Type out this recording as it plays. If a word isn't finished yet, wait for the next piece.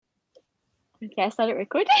Okay, I started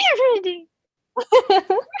recording already.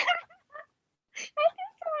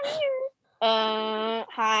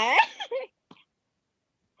 Hi.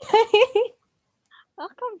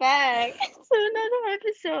 Welcome back to another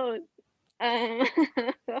episode.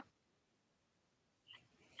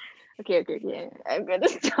 Okay. I'm gonna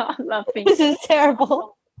stop laughing. This is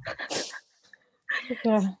terrible.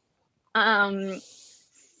 Okay.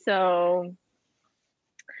 So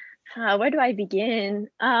where do I begin?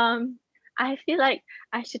 I feel like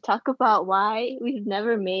I should talk about why we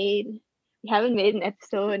haven't made an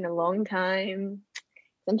episode in a long time.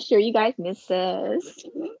 I'm sure you guys missed us.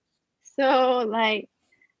 So like,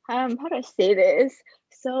 how do I say this?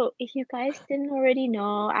 So if you guys didn't already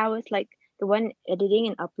know, I was like the one editing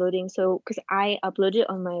and uploading. So because I uploaded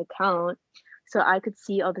on my account, so I could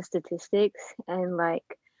see all the statistics and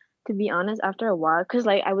like, to be honest, after a while, because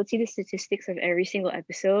like I would see the statistics of every single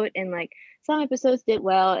episode, and like some episodes did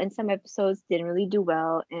well and some episodes didn't really do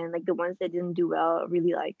well, and like the ones that didn't do well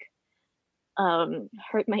really like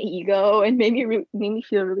hurt my ego and made me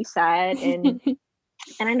feel really sad. And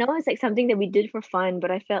I know it's like something that we did for fun,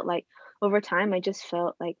 but I felt like over time I just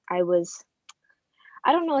felt like I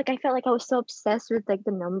don't know, like I felt like I was so obsessed with like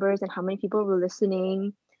the numbers and how many people were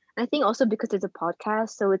listening. And I think also because it's a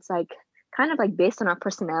podcast, so it's like kind of like based on our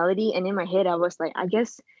personality. And in my head I was like, I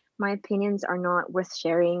guess my opinions are not worth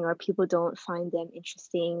sharing, or people don't find them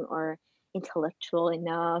interesting or intellectual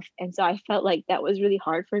enough. And so I felt like that was really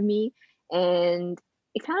hard for me. And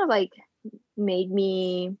it kind of like made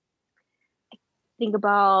me think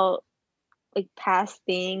about like past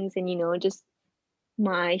things, and just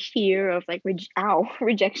my fear of like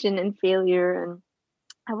rejection and failure. And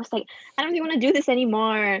I was like, I don't even want to do this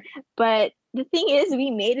anymore. But the thing is,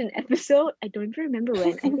 we made an episode. I don't even remember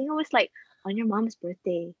when. I think it was like on your mom's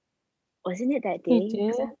birthday. Wasn't it that You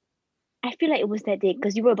day? did? I feel like it was that day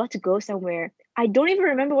because you were about to go somewhere. I don't even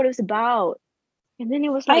remember what it was about. And then it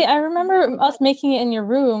was like, I remember us making it in your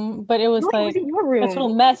room, but it was no, it was like in your a total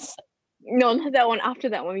room. mess. No, not that one. After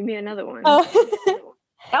that one, we made another one. Oh,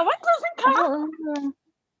 That one doesn't I count. don't remember.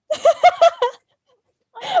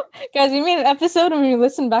 Guys, we made an episode and when we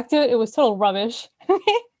listened back to it, it was total rubbish.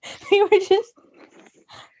 We were just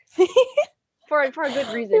For a good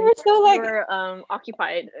reason. we were so like we were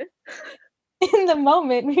occupied. in the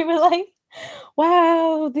moment. We were like,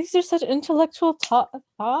 "Wow, these are such intellectual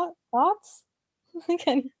thoughts."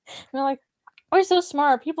 And we're like, "We're so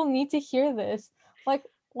smart. People need to hear this." Like,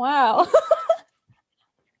 wow.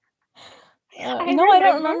 I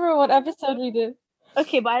don't remember what episode we did.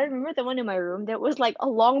 Okay, but I remember the one in my room that was like a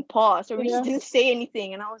long pause where we just didn't say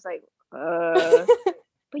anything, and I was like,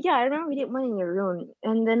 But yeah, I remember we did one in your room,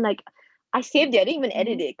 and then like I saved it. I didn't even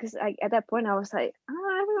edit it because like at that point I was like, oh,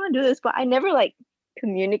 I don't want to do this, but I never like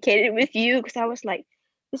communicated with you because I was like,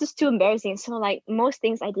 this is too embarrassing. So like most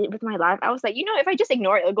things I did with my life, I was like, if I just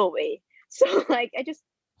ignore it, it'll go away. So like I just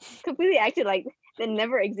completely acted like that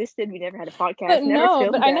never existed. We never had a podcast. But never no,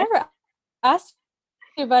 filmed but that. I never asked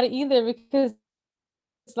you about it either because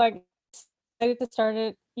it's like I to start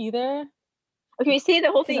it either. Okay, say the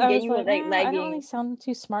whole thing again. I was You were like lagging. I don't really sound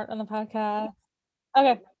too smart on the podcast.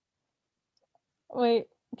 Okay. Wait,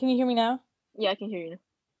 can you hear me now? Yeah, I can hear you now.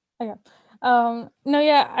 Okay. No,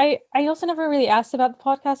 yeah, I also never really asked about the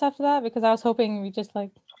podcast after that because I was hoping we just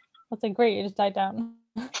like, let's say, great, it just died down.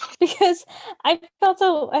 Because I felt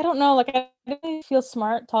so, I don't know, like I didn't really feel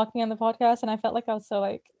smart talking on the podcast, and I felt like I was so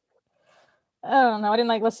like, I don't know, I didn't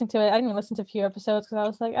like listen to it. I didn't even listen to a few episodes because I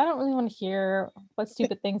was like, I don't really want to hear what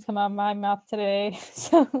stupid things come out of my mouth today.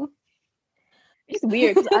 So it's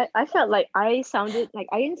weird because I felt like I sounded like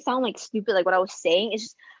I didn't sound like stupid like what I was saying. It's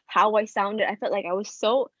just how I sounded. I felt like I was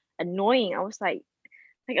so annoying. I was like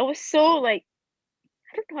I was so like,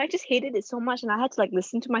 I don't know, I just hated it so much, and I had to like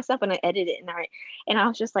listen to myself and I edited it, and I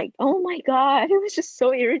was just like, oh my god, it was just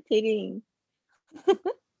so irritating.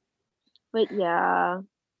 But yeah.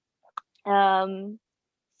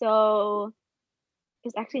 So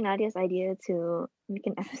it's actually Nadia's idea to make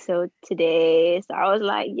an episode today. So I was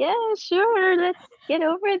like, yeah, sure, let's get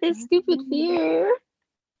over this stupid fear.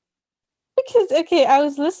 Because okay, I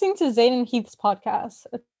was listening to Zayn and Heath's podcast.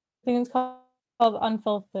 I think it's called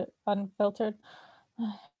Unfiltered.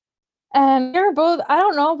 And they were both, I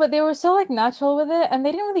don't know, but they were so like natural with it, and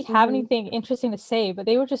they didn't really have anything interesting to say, but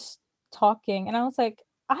they were just talking, and I was like,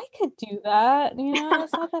 I could do that,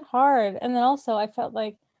 it's not that hard. And then also I felt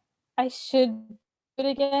like I should do it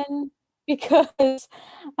again because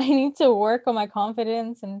I need to work on my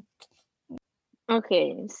confidence. And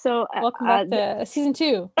okay, so welcome back to season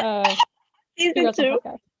 2. Season 2.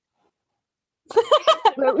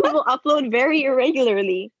 Where we will upload very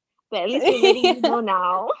irregularly, but at least we're letting you know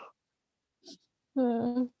now.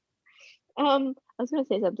 Uh, I was gonna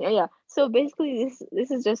say something. Oh yeah. So basically,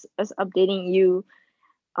 this is just us updating you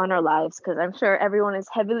on our lives because I'm sure everyone is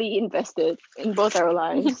heavily invested in both our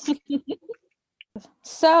lives.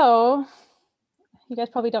 so you guys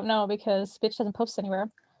probably don't know because bitch doesn't post anywhere.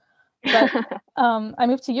 But I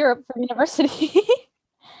moved to Europe for university.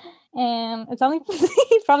 And it's only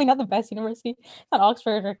probably not the best university. It's not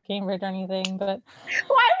Oxford or Cambridge or anything, but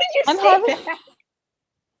Why would you I'm say having that?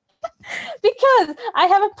 because I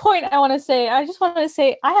have a point I want to say. I just want to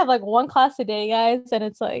say I have like one class a day, guys, and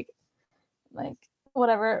it's like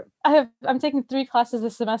whatever. I'm taking 3 classes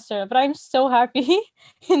this semester, but I'm so happy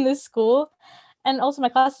in this school. And also my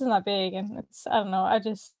class is not big and it's I don't know, I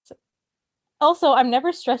just also I'm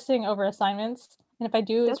never stressing over assignments. And if I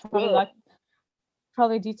do, it's That's good.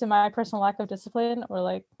 probably due to my personal lack of discipline or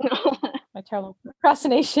like my terrible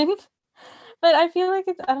procrastination. But I feel like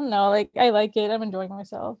it's I don't know, like I like it. I'm enjoying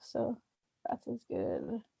myself, so that is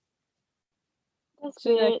good. That's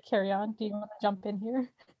Should I good. carry on? Do you want to jump in here?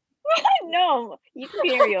 No, you can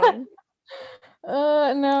carry on.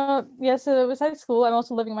 No, yeah. So besides school, I'm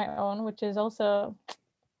also living my own, which is also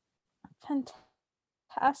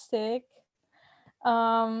fantastic.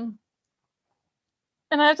 Um,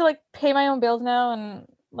 and I have to like pay my own bills now, and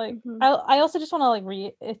like Hmm. I also just want to like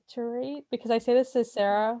reiterate because I say this to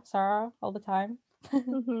Sarah all the time.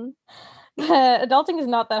 Hmm. Adulting is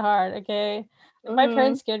not that hard, okay? My Hmm.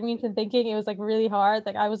 parents scared me into thinking it was like really hard,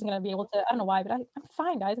 like I wasn't gonna be able to. I don't know why, but I'm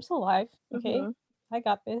fine, guys. I'm still alive. Okay, Hmm. I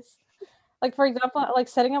got this. Like for example, like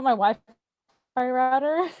setting up my Wi-Fi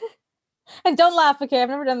router. And don't laugh, okay? I've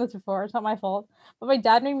never done this before. It's not my fault. But my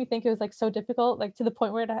dad made me think it was like so difficult, like to the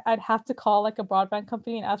point where I'd have to call like a broadband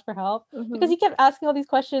company and ask for help because Hmm. he kept asking all these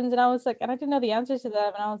questions, and I was like, and I didn't know the answers to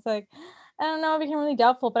them, and I was like, I don't know, I became really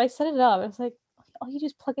doubtful. But I set it up. It was like all you do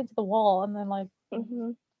is plug into the wall and then like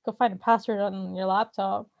Hmm. go find a password on your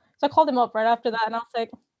laptop. So I called him up right after that, and I was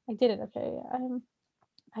like, I did it, okay?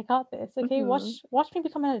 I got this, okay? Hmm. Watch me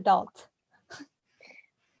become an adult.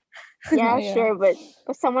 Yeah, Yeah. sure, but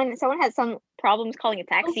someone had some problems calling a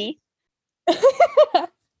taxi. It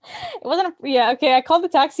wasn't yeah, okay. I called the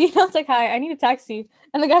taxi and I was like, hi, I need a taxi.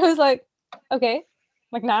 And the guy was like, okay,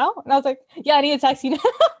 like now? And I was like, yeah, I need a taxi now.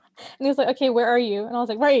 And he was like, okay, where are you? And I was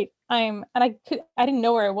like, right, I didn't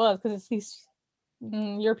know where it was because it's these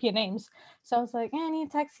European names. So I was like, I need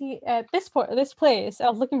a taxi at this place. I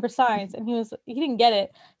was looking for signs and he didn't get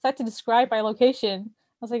it. So I had to describe my location.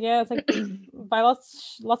 I was like, yeah, it's like by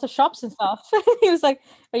lots of shops and stuff. He was like,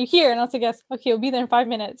 are you here? And I was like, yes. Okay, we'll be there in 5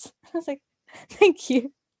 minutes. I was like, thank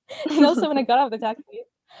you. And also when I got out of the taxi,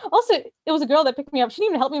 also it was a girl that picked me up. She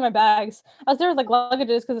didn't even help me with my bags. I was there with like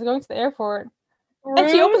luggages because I was going to the airport. And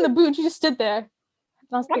she opened the Rude. boot and she just stood there. And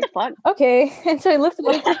I was What like, the fuck? okay. And so I lifted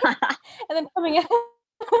everything and then coming out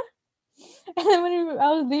and then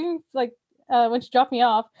I was leaving like when she dropped me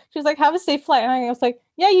off, she was like, have a safe flight. And I was like,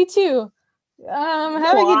 yeah, you too.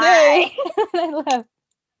 Have a good Why? day. And I left.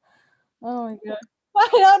 Oh my god. I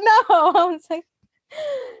don't know. I was like,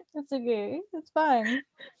 it's okay. It's fine.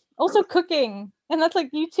 Also cooking, and that's like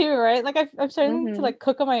you too, right? Like I'm starting to Hmm. like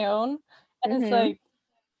cook on my own, and it's Hmm. like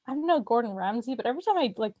I'm no Gordon Ramsay, but every time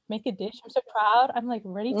I like make a dish, I'm so proud. I'm like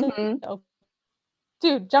ready to, Hmm.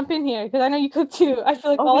 dude, jump in here because I know you cook too. I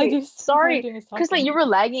feel like all I Okay, do is all I'm sorry, doing is because like talking. you were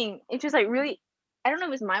lagging. It's just like really, I don't know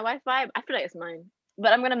if it's my Wi-Fi. I feel like it's mine,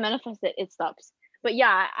 but I'm gonna manifest that it stops. But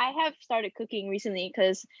yeah, I have started cooking recently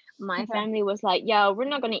because my Okay. family was like, "Yeah, we're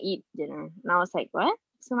not gonna eat dinner," and I was like, "What?"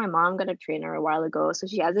 So my mom got a trainer a while ago, so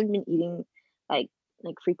she hasn't been eating like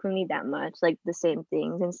frequently that much, like the same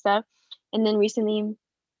things and stuff. And then recently,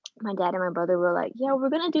 my dad and my brother were like, "Yeah, we're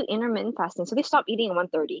gonna do intermittent fasting," so they stopped eating at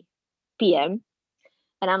 1:30 p.m.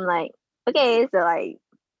 And I'm like, "Okay, so like."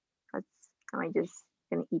 That's am I just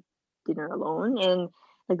gonna eat dinner alone? And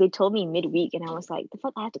like they told me midweek, and I was like, the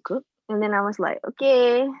fuck, I have to cook. And then I was like,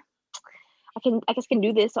 okay, I guess can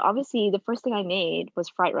do this. So obviously, the first thing I made was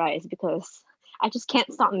fried rice because I just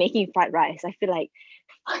can't stop making fried rice. I feel like,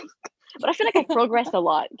 but I feel like I progressed a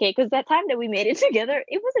lot. Okay, because that time that we made it together,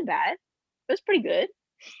 it wasn't bad. It was pretty good,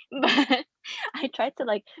 but I tried to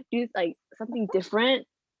like do like something different.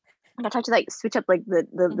 And I tried to like switch up like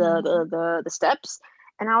Mhm. the steps,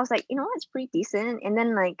 and I was like, you know, it's pretty decent. And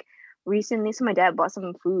then like recently, so my dad bought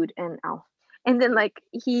some food, and then like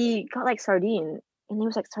he got like sardine, and it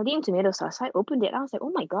was like sardine tomato sauce. So I opened it, and I was like,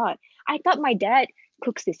 oh my god, I thought my dad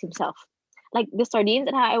cooks this himself. Like the sardines,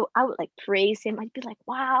 and I would like praise him. I'd be like,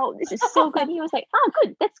 wow, this is so good. And he was like, oh,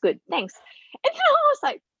 good, that's good, thanks. And then I was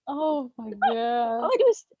like, Oh my all god. I do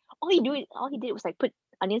is all he did was like put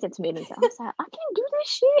onions and tomatoes. I was like, I can do this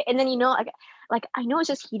shit. And then you know, like I know it's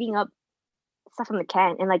just heating up stuff from the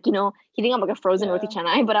can and like, heating up like a frozen roti Yeah.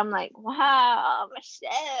 canai. But I'm like, wow, my shit.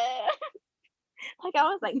 Like I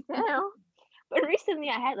was like, damn. But recently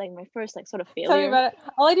I had like my first like sort of Tell me failure. about it.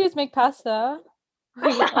 All I do is make pasta. All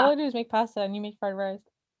I do is make pasta, and you make fried rice.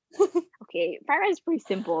 Okay, fried rice is pretty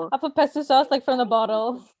simple. I'll put pesto sauce like from the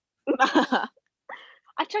bottle. I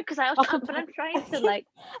tried because I'll put but I'm trying to I like,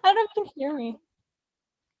 don't know if you can hear me.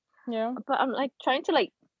 Yeah. but I'm like trying to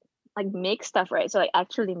like make stuff, right? So like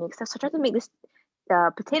actually make stuff. So I tried to make this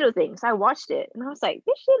potato thing. So I watched it and I was like,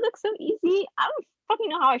 this shit looks so easy. I don't fucking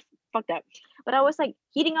know how I fucked up. But I was like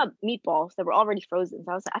heating up meatballs that were already frozen.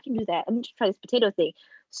 So I was like, I can do that. I'm gonna try this potato thing.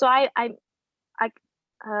 So I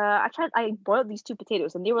boiled these two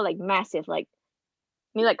potatoes and they were like massive, like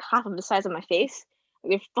maybe like half of the size of my face.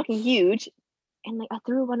 Like, they're fucking huge. And like I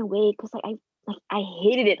threw one away because I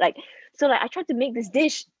hated it. Like so like I tried to make this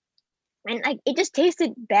dish and like it just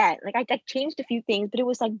tasted bad. Like I changed a few things, but it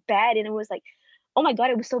was like bad and it was like, oh my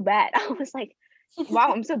god, it was so bad. I was like,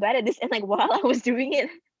 wow, I'm so bad at this. And like while I was doing it,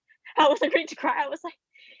 I was like ready to cry. I was like,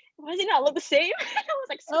 why does it not look the same? I was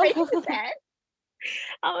like scraping his head.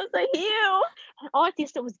 I was like, ew. And all I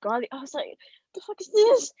tasted was garlic. I was like, the fuck is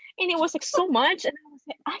this? And it was like so much. And I was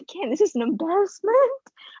like, I can't. This is an embarrassment.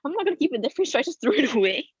 I'm not gonna keep it in the fridge. So I just threw it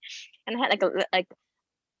away. And I had like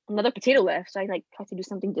another potato left. So I like tried to do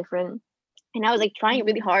something different. And I was like trying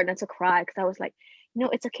really hard not to cry because I was like,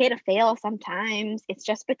 it's okay to fail sometimes. It's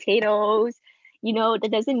just potatoes. That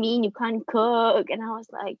doesn't mean you can't cook. And I was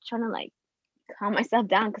like trying to like calm myself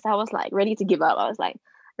down because I was like ready to give up. I was like,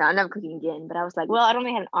 no, I'm never cooking again. But I was like, well, I don't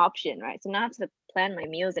really have an option, right? So now I have to plan my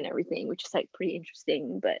meals and everything, which is like pretty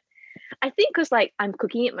interesting. But I think because like I'm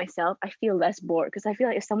cooking it myself, I feel less bored because I feel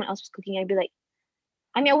like if someone else was cooking, I'd be like,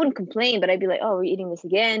 I mean, I wouldn't complain, but I'd be like, oh, we're eating this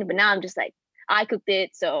again. But now I'm just like, I cooked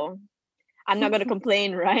it, so I'm not gonna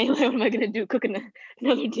complain, right? Like, what am I gonna do? Cook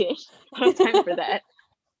another dish? I don't have time for that.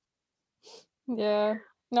 Yeah.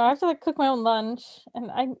 No, I have to like cook my own lunch, and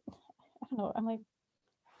I don't know. I'm like,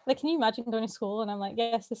 can you imagine going to school and I'm like,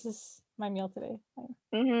 yes, this is my meal today. Like,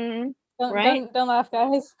 Right? don't laugh,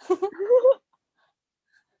 guys.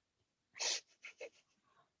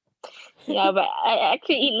 Yeah, but I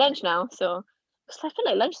actually eat lunch now, so I feel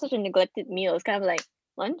like lunch is such a neglected meal. It's kind of like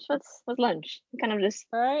lunch. What's lunch? You kind of just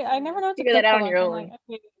Right? I never know what to figure that cook out for on lunch. your I'm like, own.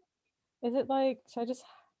 okay, is it like, should I just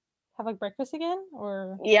have like breakfast again,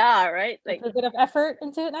 or Yeah, right. Like, put a bit of effort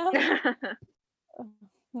into it now?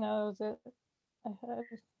 No, that was it. I had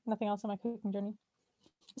nothing else on my cooking journey.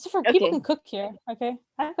 So for people okay. can cook here, okay?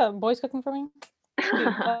 I got boys cooking for me. Dude,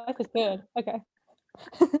 life is good. Okay.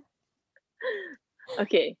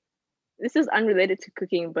 Okay, this is unrelated to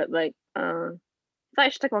cooking, but like, I thought I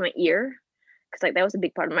should talk about my ear because like that was a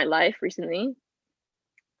big part of my life recently.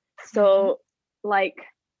 So, like,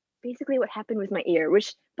 basically what happened with my ear,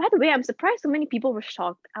 which by the way, I'm surprised so many people were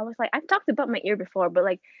shocked. I was like, I've talked about my ear before, but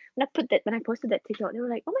like when I posted that TikTok, they were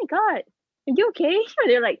like, oh my god, are you okay? Or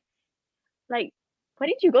they're like, why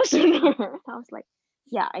didn't you go sooner? I was like,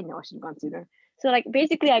 yeah, I know I should have gone sooner. So like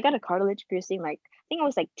basically I got a cartilage piercing like I think it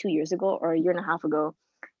was like 2 years ago or a year and a half ago.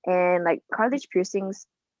 And like cartilage piercings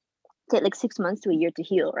take like 6 months to a year to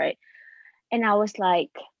heal, right? And I was like,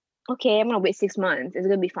 okay, I'm gonna wait 6 months. It's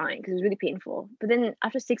gonna be fine because it's really painful. But then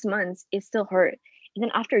after 6 months, it still hurt. And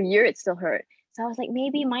then after a year, it still hurt. So I was like,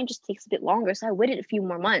 maybe mine just takes a bit longer. So I waited a few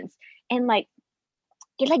more months. And like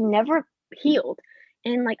it like never healed.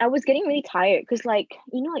 And like I was getting really tired because like,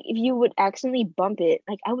 like if you would accidentally bump it,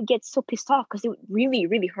 like I would get so pissed off because it would really,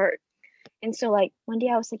 really hurt. And so like one day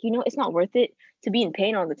I was like, it's not worth it to be in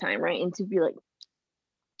pain all the time, right? And to be like,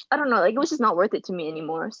 I don't know, like it was just not worth it to me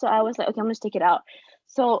anymore. So I was like, okay, I'm gonna just take it out.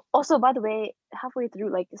 So also by the way, halfway through,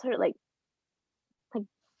 like it started like I don't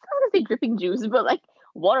want to say dripping juice, but like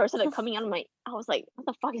water started coming out of my. I was like, what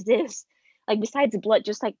the fuck is this? Like besides blood,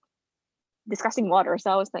 just like disgusting water. So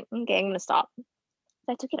I was like, okay, I'm gonna stop. So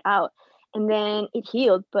I took it out, and then it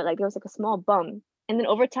healed, but like there was like a small bump, and then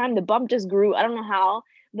over time the bump just grew. I don't know how,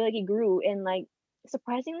 but like it grew, and like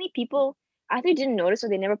surprisingly, people either didn't notice or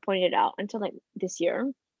they never pointed it out until like this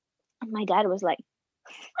year. And my dad was like,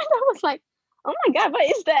 and I was like, oh my god, what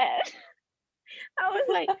is that? I was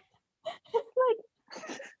like,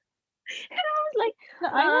 and I was like, No,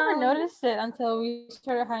 I never noticed it until we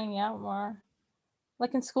started hanging out more.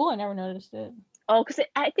 Like in school, I never noticed it. oh, because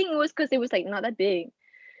I think it was because it was like not that big.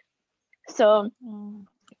 So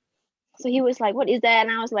so he was like, what is that?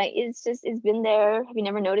 And I was like, it's been there. Have you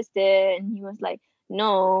never noticed it? And he was like,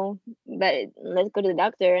 no, but let's go to the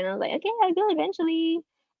doctor. And I was like, okay, I will eventually.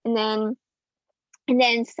 And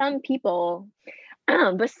then some people,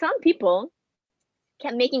 but some people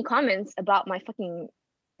kept making comments about my fucking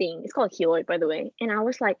thing. It's called keloid, by the way. And I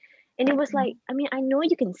was like, And it was like, I mean, I know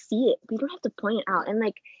you can see it, but you don't have to point it out. And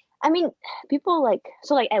like, I mean, people like,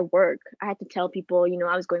 so like at work, I had to tell people,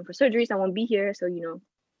 I was going for surgery, so I won't be here. So,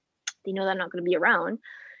 they know that I'm not going to be around.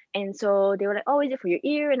 And so they were like, "Oh, is it for your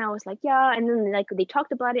ear?" And I was like, "Yeah." And then like they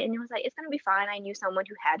talked about it, and it was like, "It's gonna be fine." I knew someone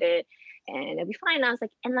who had it, and it'll be fine. And I was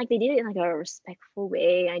like, and like they did it in like a respectful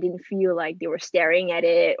way. I didn't feel like they were staring at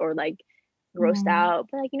it or like grossed out.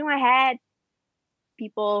 But like, I had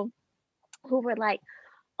people who were like,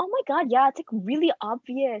 "Oh my god, yeah, it's like really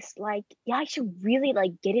obvious. Like, yeah, I should really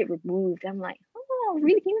like get it removed." I'm like, "Oh,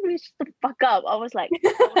 really? Can you really shut the fuck up?" I was like,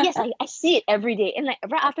 "Yes, I see it every day." And like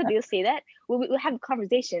right after they'll say that, we'll have a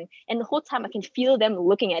conversation, and the whole time I can feel them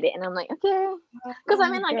looking at it, and I'm like, okay, because I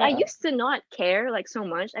mean, like I used to not care like so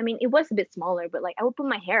much. I mean, it was a bit smaller, but like I would put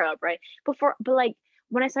my hair up, right? But like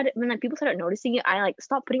when like people started noticing it, I like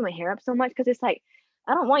stopped putting my hair up so much because it's like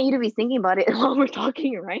I don't want you to be thinking about it while we're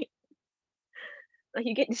talking, right? Like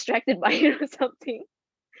you get distracted by it or something.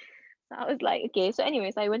 So I was like, okay. So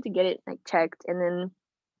anyways, I went to get it like checked, and then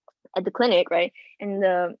at the clinic, right? And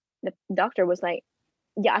the doctor was like,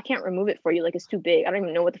 "Yeah, I can't remove it for you. Like it's too big. I don't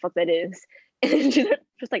even know what the fuck that is." And then she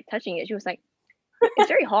just like touching it. She was like, "It's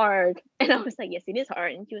very hard." And I was like, "Yes, it is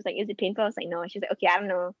hard." And she was like, "Is it painful?" I was like, "No." And she's like, "Okay, I don't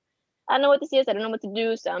know. I don't know what this is. I don't know what to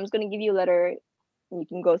do. So I'm just gonna give you a letter. And you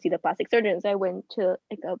can go see the plastic surgeon." So I went to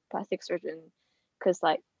like a plastic surgeon, cause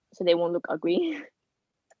like so they won't look ugly.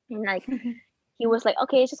 And like he was like,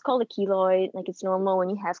 "Okay, it's just called a keloid. Like it's normal when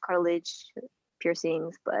you have cartilage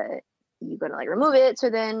piercings, but you gotta like remove it." So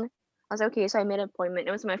then I was like, okay. So I made an appointment.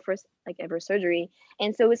 It was my first like ever surgery,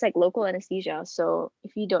 and so it's like local anesthesia. So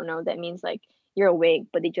if you don't know, that means like you're awake,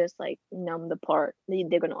 but they just like numb the part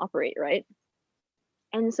they're gonna operate, right?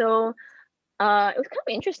 And so it was kind of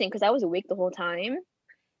interesting because I was awake the whole time,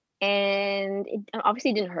 and it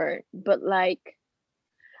obviously didn't hurt, but like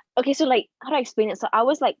okay, so like how do I explain it? So I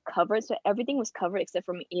was like covered, so everything was covered except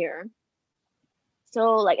for my ear.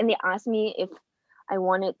 So like, and they asked me if I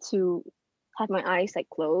wanted to have my eyes like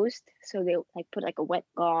closed. So they like put like a wet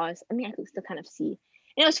gauze. I mean, I could still kind of see.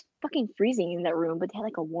 And it was fucking freezing in that room, but they had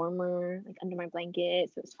like a warmer like under my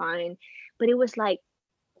blanket, so it's fine. But it was like,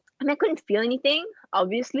 I mean, I couldn't feel anything,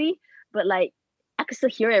 obviously, but like I could still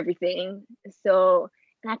hear everything. So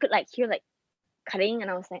and I could like hear like cutting,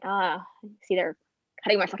 and I was like, see, they're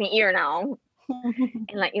cutting my fucking ear now. And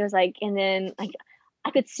like it was like, and then like I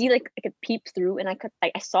could see like I could peep through, and I could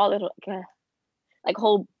like I saw a little like a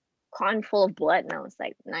whole con full of blood, and I was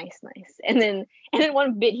like, nice, nice. And then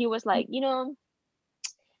one bit he was like,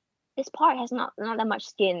 this part has not that much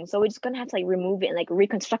skin, so we're just gonna have to like remove it and like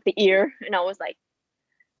reconstruct the ear. And I was like,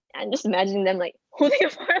 I'm just imagining them like holding a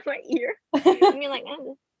part of my ear. I mean, like,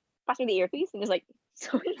 pass me the earpiece, and just like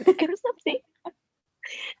sewing it or something.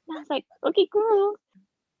 And I was like, okay, cool.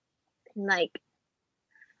 And like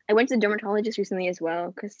I went to the dermatologist recently as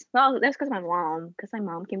well, that's because my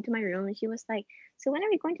mom came to my room and she was like, "So when are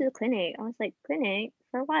we going to the clinic?" I was like, "Clinic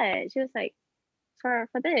for what?" She was like, "For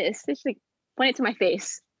this." So she like pointed to my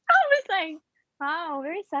face. I was like, "Wow,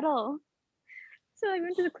 very subtle." So I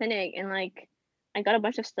went to the clinic, and like I got a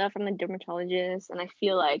bunch of stuff from the dermatologist, and I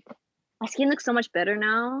feel like my skin looks so much better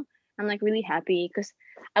now. I'm like really happy because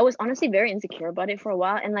I was honestly very insecure about it for a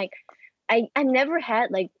while, and like I never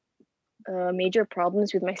had like major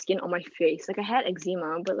problems with my skin on my face. Like I had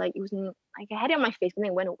eczema, but like it wasn't like I had it on my face and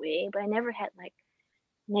then it went away. But I never had like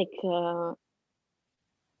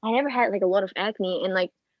I never had like a lot of acne, and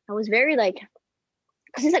like I was very like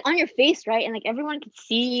because it's like on your face, right? And like everyone can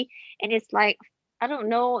see, and it's like I don't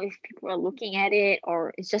know if people are looking at it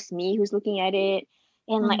or it's just me who's looking at it.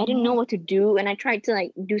 And like I didn't know what to do, and I tried to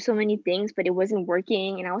like do so many things, but it wasn't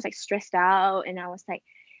working, and I was like stressed out, and I was like,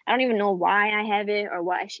 I don't even know why I have it or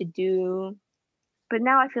what I should do. But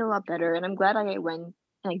now I feel a lot better, and I'm glad I went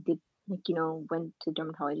like did like went to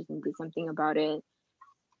dermatologist and did something about it.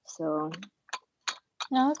 So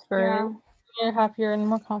No, that's great. yeah. You're happier and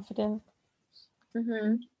more confident.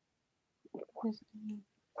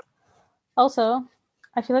 Also,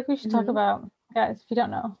 I feel like we should talk about, guys, if you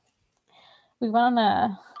don't know, we went on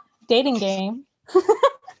a dating game.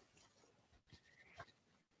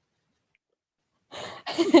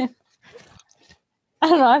 I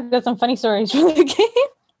don't know, I've got some funny stories from the game.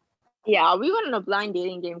 Yeah, we went on a blind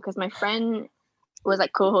dating game because my friend was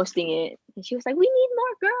like co-hosting it, and she was like, "We need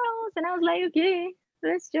more girls," and I was like, "Okay,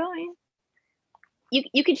 let's join."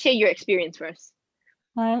 You can share your experience first.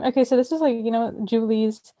 Okay, so this is like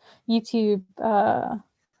Julie's YouTube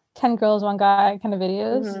 10 girls 1 guy kind of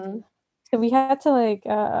videos. So we had to like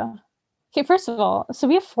okay, first of all, so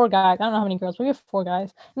we have 4 guys. I don't know how many girls, but we have 4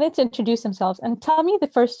 guys. And they had to introduce themselves and tell me the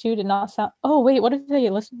first 2 did not sound. Oh wait, what if they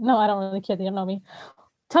listen? No, I don't really care. They don't know me.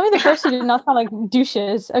 Tell me the first two did not sound like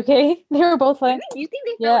douches, okay? They were both like, You think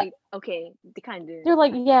they yeah. felt like okay? They kind of did. They're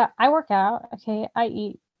like, yeah, I work out, okay, I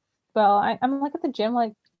eat well. I'm like at the gym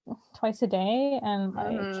like twice a day, and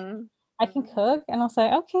like I can cook. And I was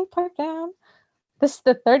like, okay, pipe down. This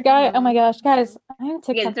the third guy. Oh my gosh, guys, I'm Yeah,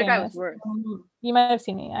 the TikTok third guy was famous. worse. You might have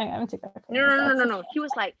seen me. I'm TikTok famous. No. He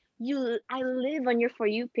was like, I live on your For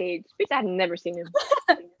You page. Bitch, I've never seen him.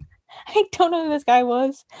 I don't know who this guy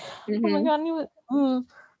was. Oh my god, he was. And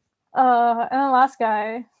the last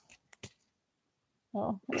guy.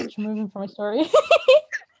 Oh, I just removed him from my story.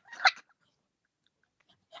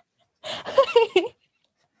 I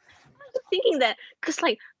was thinking that because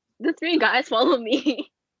like the three guys follow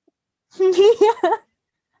me. Yeah.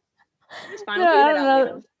 It's fine. I'll figure that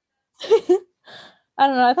out later. I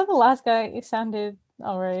don't know. I thought the last guy sounded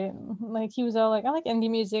alright. Like he was all like, I like indie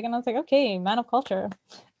music, and I was like, okay, man of culture.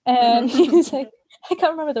 And he was like, I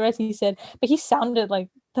can't remember the rest he said, but he sounded like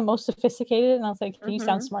the most sophisticated, and I was like, you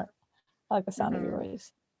sound smart. I like the sound of your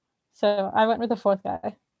voice. So I went with the fourth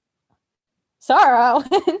guy. Sarah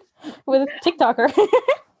with a TikToker.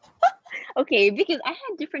 Okay, because I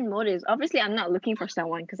had different motives. Obviously, I'm not looking for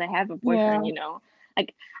someone because I have a boyfriend, you know.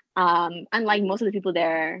 Like, unlike most of the people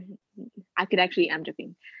there, I'm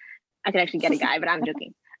joking. I could actually get a guy, but I'm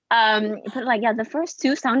joking. But like, yeah, the first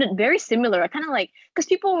two sounded very similar. I kind of like, because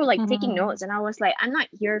people were like taking notes, and I was like, I'm not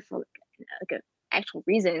here for like an actual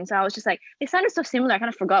reason. So I was just like, they sounded so similar. I kind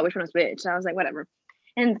of forgot which one was which. So I was like, whatever.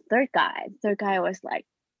 And the third guy was like,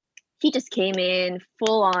 he just came in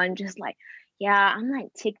full on, just like, yeah, I'm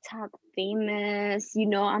like TikTok famous, you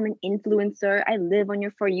know, I'm an influencer. I live on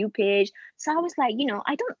your For You page. So I was like, you know,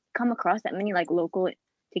 I don't come across that many like local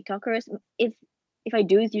TikTokers. If I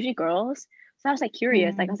do, it's usually girls. So I was like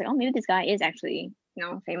curious. Like I was like, oh, maybe this guy is actually, you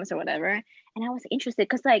know, famous or whatever. And I was interested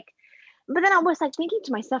because like, but then I was like thinking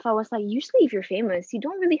to myself, I was like, usually if you're famous, you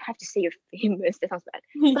don't really have to say you're famous. That sounds bad.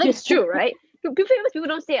 But like it's true, right? Famous people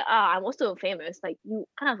don't say, I'm also famous. Like you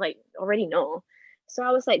kind of like already know. So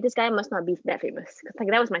I was like, this guy must not be that famous. Cause like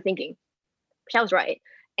that was my thinking. Which I was right.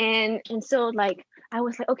 And so like I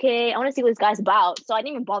was like, okay, I want to see what this guy's about. So I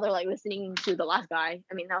didn't even bother like listening to the last guy.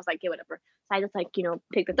 I mean, I was like, okay, whatever. So I just like, you know,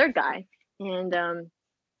 picked the third guy. And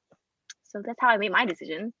so that's how I made my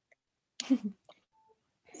decision.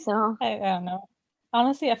 So I don't know.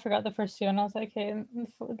 Honestly, I forgot the first two, and I was like, okay,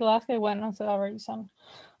 the last guy went, and I was like, all right, you sound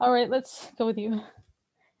all right. Let's go with you.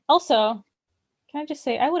 Also, can I just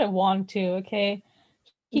say I would have won too? Okay,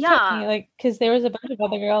 he kept me like because there was a bunch of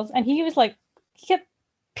other girls, and he was like he kept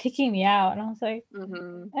picking me out, and I was like, okay,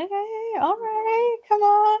 all right, come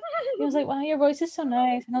on. He was like, wow, your voice is so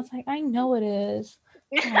nice, and I was like, I know it is.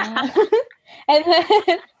 and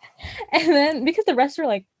then because the rest were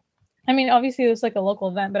like, I mean, obviously it was like a local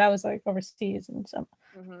event, but I was like overseas in some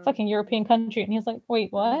fucking European country, and he was like,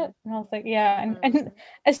 wait, what? And I was like, yeah. And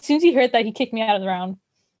as soon as he heard that, he kicked me out of the round.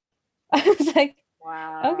 I was like,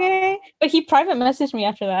 wow, okay. But he private messaged me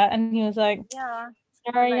after that, and he was like, yeah,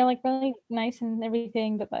 sorry, you're like really nice and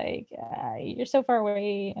everything, but like you're so far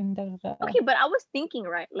away and da, da, da. Okay, but I was thinking,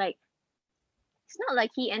 right, like it's not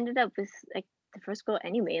like he ended up with like the first girl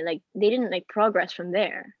anyway. Like they didn't like progress from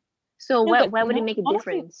there. So no, why would it make a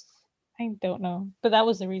difference? I don't know, but that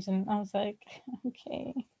was the reason. I was like,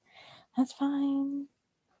 okay, that's fine.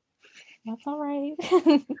 That's all right.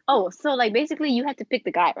 Oh, so like basically you had to pick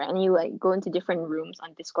the guy, right? And you like go into different rooms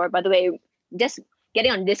on Discord. By the way, just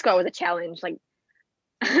getting on Discord was a challenge. Like,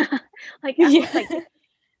 like I was like,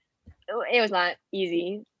 it was not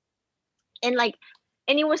easy. And like,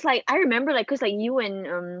 and it was like I remember like because like you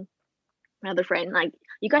and my other friend, like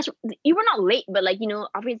you guys, you were not late, but like you know,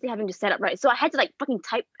 obviously having to set up, right? So I had to like fucking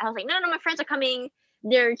type. I was like, no, my friends are coming.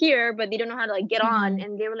 They're here, but they don't know how to like get on.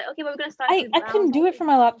 And they were like, okay, but we're gonna start. I couldn't do it from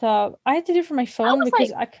my laptop. I had to do it from my phone because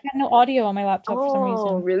like, I had no audio on my laptop for some reason.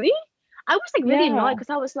 Oh, really? I was like really annoyed because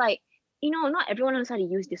I was like, you know, not everyone knows how to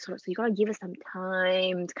use Discord, so you gotta give us some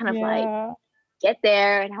time to kind of like get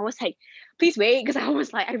there. And I was like, please wait, because I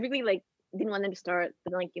was like, I really like didn't want them to start,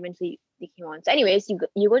 but then like eventually they came on. So anyways,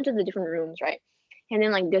 you go into the different rooms, right? And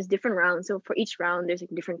then like there's different rounds. So for each round there's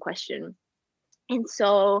like a different question. And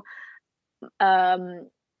so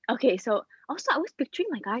okay, so also I was picturing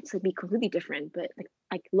my guy to like be completely different, but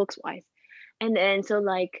like looks wise. And then so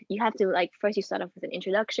like you have to like first you start off with an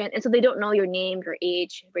introduction, and so they don't know your name, your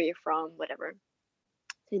age, where you're from, whatever.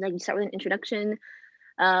 So like you start with an introduction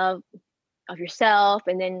of yourself,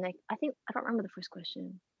 and then like I don't remember the first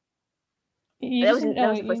question. That was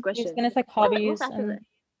the first question. And it's like hobbies. What after that?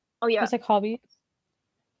 Oh yeah, it's like hobbies.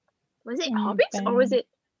 Was it hobbies or was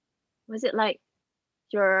it like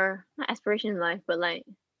your not aspiration in life, but like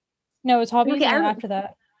no, it's hobbies. Okay, and after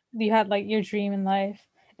that, you had like your dream in life.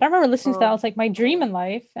 But I remember listening to that. I Oh. was like, my dream in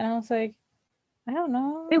life, and I was like, I don't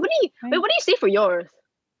know. Wait, what do you say for yours?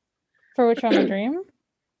 For which one, my dream?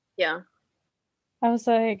 Yeah. I was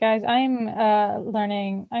like, guys,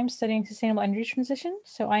 I'm studying sustainable energy transition,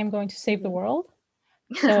 so I'm going to save the world.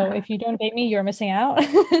 So if you don't date me, you're missing out.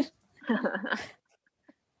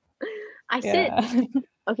 I said Yeah.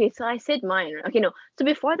 okay, so I said mine. Okay, no. So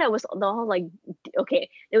before that was the whole like okay,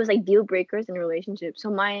 it was like deal breakers in a relationship. So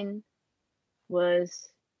mine was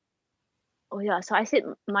oh yeah, so I said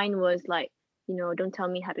mine was like, don't tell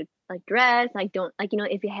me how to like dress, like don't like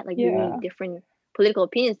if you had like really Yeah. different political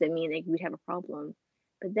opinions than me, like we'd have a problem.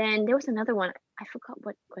 But then there was another one. I forgot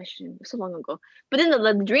what question. It was so long ago. But then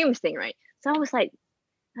the dreams thing, right? So I was like,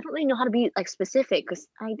 I don't really know how to be like specific because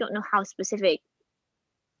I don't know how specific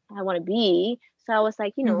I want to be. So I was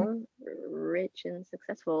like, Mhm. rich and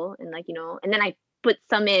successful, and like and then I put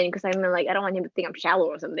some in because I'm like I don't want him to think I'm shallow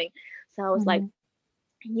or something. So I was like, Mhm.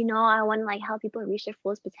 I want to like help people reach their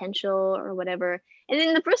fullest potential or whatever. And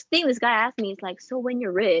then the first thing this guy asked me is like, so when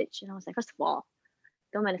you're rich, and I was like, first of all,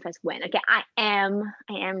 don't manifest when. Okay, I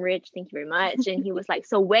am rich. Thank you very much. And he was like,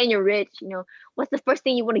 so when you're rich, what's the first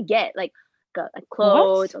thing you want to get? Like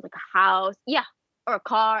clothes What? or like a house, yeah, or a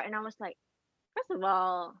car. And I was like, first of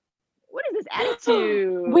all, what is this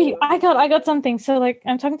Wait, attitude? I got something. So like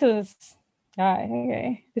I'm talking to this guy.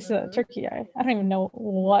 Okay. This is a Mhm. Turkey guy. I don't even know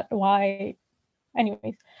why.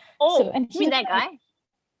 Anyways. So Oh, and you he's mean that like, guy?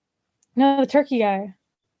 no, the Turkey guy.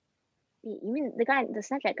 You mean the guy, the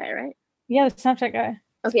Snapchat guy, right? Yeah, the Snapchat guy.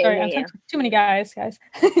 Okay, Sorry, I'm okay, talking to too many guys.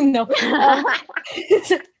 No. yeah.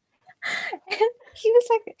 And he was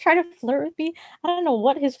like trying to flirt with me. I don't know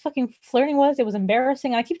what his fucking flirting was. It was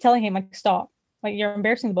embarrassing. I keep telling him like, stop. Like you're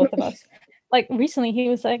embarrassing the both of us. Like recently he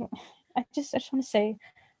was like, I just want to say,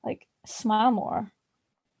 like, smile more.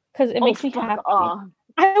 Because it Oh, makes me fuck happy. off.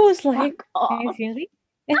 I was Fuck like, off. excuse me?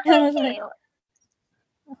 I And I was like, hate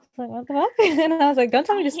what the fuck? And I was like, don't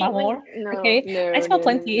tell me I to hate smile when more. no, Okay. I no, smile no,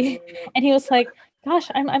 no, no, no, plenty. no, no. And he was like, gosh,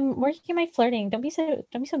 I'm working on my flirting. Don't be so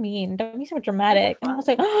mean. Don't be so What the dramatic. And I was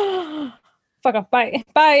fuck? like, oh, fuck off. Bye.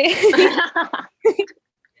 Bye.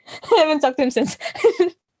 I haven't talked to him since.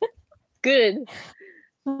 Good.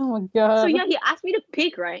 Oh my So god. yeah, he asked me to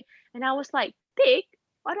pick, right? And I was like, pick?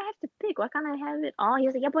 Why do I have to pick? Why can't I have it all? He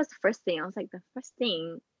was like, yeah, but what's the first thing? I was like, the first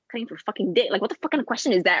thing, cutting for fucking dick. Like, what the fuck kind of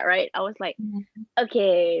question is that, right? I was like, Mhm.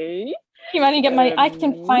 okay. You might get my I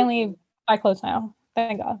can Um, finally buy clothes now.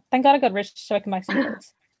 Thank God. Thank God I got rich so I can buy some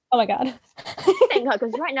clothes. Oh my god. thank God,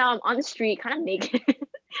 because right now I'm on the street, kind of naked.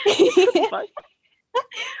 Fuck.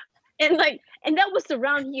 And that was the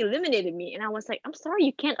round he eliminated me. And I was like, I'm sorry,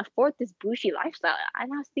 you can't afford this bougie lifestyle.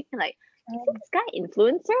 And I was thinking like, is this guy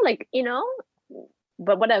influencer? Like,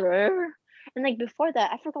 but whatever. And like before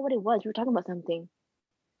that, I forgot what it was. We were talking about something.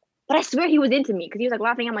 But I swear he was into me because he was like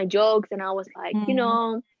laughing at my jokes, and I was like,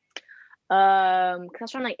 Mm, because I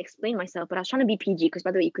was trying to like explain myself, but I was trying to be PG because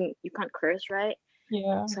by the way, you can't curse, right?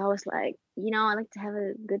 yeah. So I was like, I like to have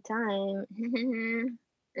a good time.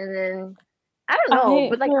 And then I don't know, I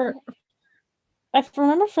but like for I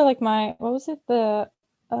remember for like my what was it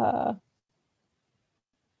uh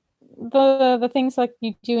the things like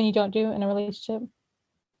you do and you don't do in a relationship.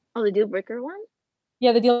 oh, the deal breaker one?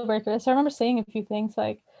 Yeah, the deal breaker. So I remember saying a few things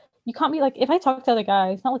like you can't be like if I talk to other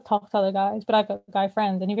guys, not like talk to other guys, but I've got guy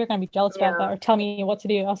friends, and if you're gonna be jealous about that Yeah. or tell me what to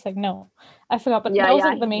do, I was like, no. I forgot, but Yeah, that was yeah,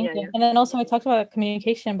 like the main yeah, thing. yeah. And then also I talked about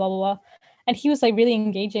communication, blah blah blah. And he was like really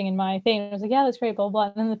engaging in my thing. I was like, yeah, that's great, blah blah.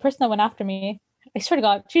 And then the person that went after me, I swear to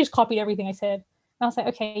God, she just copied everything I said. And I was like,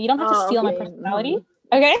 okay, you don't have to Oh, steal my okay. personality.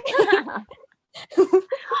 Okay.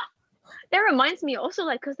 That reminds me also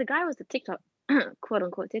like because the guy was the TikTok quote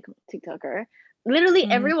unquote TikToker. Literally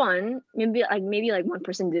Mm. everyone, maybe like one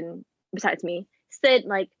person didn't besides me, said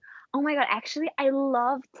like, oh my god, actually I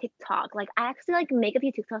love TikTok. Like I actually like make a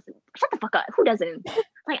few TikToks. Shut the fuck up. Who doesn't?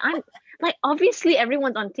 Like I'm like obviously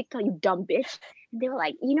everyone's on TikTok, you dumb bitch. And they were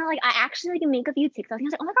like, like I actually like make a few TikToks. And I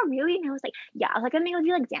was like, oh my god, really? And I was like, yeah, I was like I make a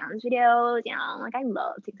few like dance videos, like I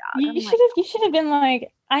love TikTok. You I'm should like have you should have been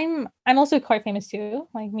like, I'm also quite famous too.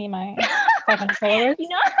 Like me and my 500 followers. you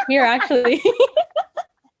know We are actually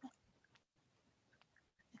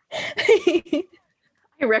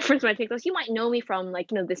I reference my TikToks. You might know me from like,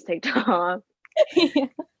 this TikTok. Yeah.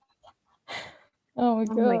 Oh my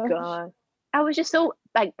Oh my gosh. god. I was just so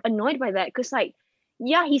like annoyed by that because like,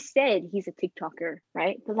 yeah, he said he's a TikToker,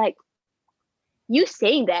 right? But like you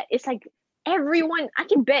saying that, it's like everyone, I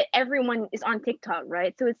can bet everyone is on TikTok,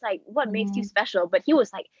 right? So it's like what makes you Mhm. special? But he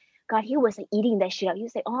was like, God, he was like eating that shit up. He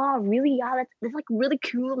was like, oh really? Yeah, that's like really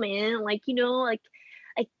cool, man. Like, like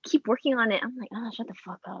like keep working on it. I'm like, oh, shut the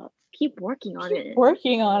fuck up. Keep working on Keep it.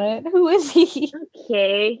 working on it. Who is he?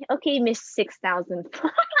 Okay, Miss 6,000.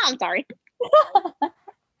 I'm sorry.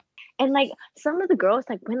 And like some of the girls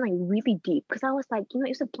like went like really deep because I was like, you know,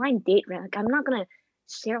 it's a blind date, right? Like I'm not gonna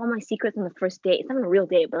share all my secrets on the first date. It's not a real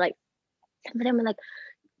date, but like some of them are like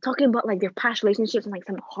talking about like their past relationships and like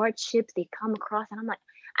some hardships they come across. And I'm like,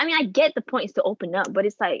 I mean, I get the point is to open up, but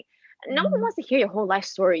it's like no one wants to hear your whole life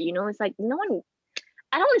story, you know? It's like no one,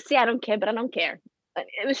 I don't want to say I don't care, but I don't care.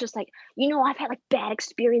 It was just like, you know, I've had like bad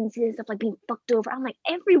experiences of like being fucked over. I'm like,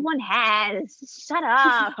 everyone has. Shut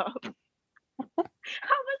up. I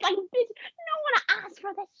was like, bitch, no one asked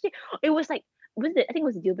for that shit. It was like, was it? I think it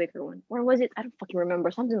was a deal breaker one, or was it? I don't fucking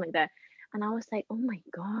remember, something like that. And I was like, oh my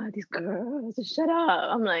god, these girls, shut up.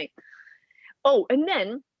 I'm like, oh, and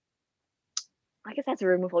then I guess I have to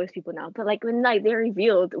remove all these people now. But like when like they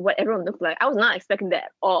revealed what everyone looked like, I was not expecting that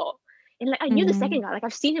at all. And like I knew the second guy, like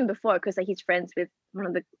I've seen him before because like he's friends with one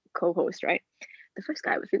of the co-hosts, right? The first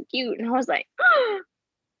guy was really cute, and I was like,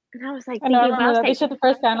 and I was like, I know, I thinking, but I remember was that. They like, showed the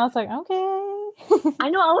first guy, and I was like, okay. I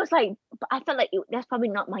know, I was like, but I felt like that's probably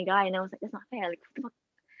not my guy, and I was like, that's not fair. Like, what the fuck?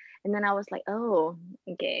 And then I was like, oh,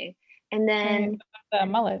 okay. And then The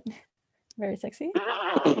mullet, very sexy.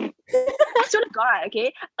 I sort of got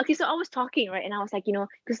okay. Okay, so I was talking, right, and I was like, you know,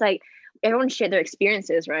 because like everyone shared their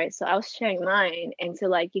experiences, right? So I was sharing mine, and so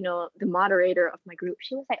like, you know, the moderator of my group,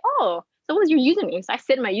 she was like, oh, so what was your username? So I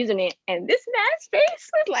said my username, and this man's face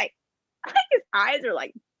was like his eyes are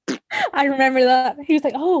like. I remember that. He was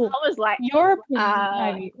like, "Oh, I was like, your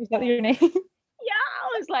Ivy, is that your name?" Yeah,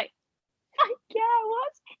 I was like, yeah,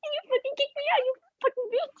 what? And you fucking kicked me out, you fucking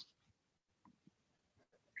bitch.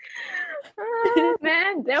 Oh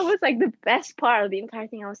man, that was like the best part of the entire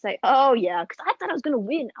thing. I was like, oh yeah, because I thought I was gonna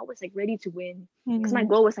win. I was like ready to win because my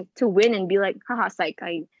goal was like to win and be like, haha, psych,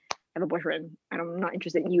 I have a boyfriend and I'm not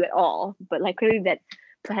interested in you at all. But like clearly that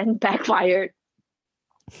plan backfired.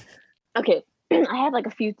 Okay, I have like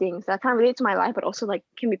a few things that kind of relate to my life, but also like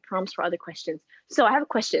can be prompts for other questions. So I have a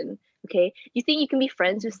question. Okay, do you think you can be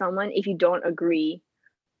friends with someone if you don't agree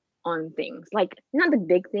on things? Like not the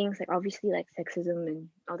big things, like obviously like sexism and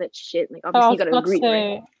all that shit. Like Oh, I obviously you was gotta about to agree,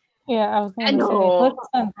 right? say, yeah, I was I going to say know. political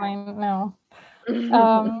standpoint. No, I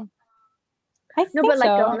No, think but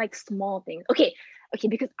so. like small things. Okay,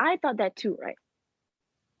 because I thought that too, right?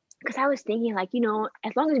 Because I was thinking like, you know,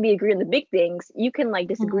 as long as we agree on the big things, you can like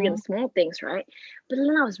disagree on the small things, right? But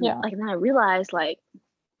then I was Yeah. like, then I realized like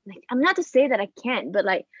I'm not to say that I can't, but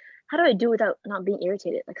like how do I do without not being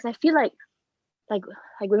irritated? Like, because I feel like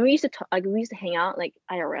when we used to talk, like we used to hang out like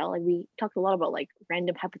IRL, like we talked a lot about like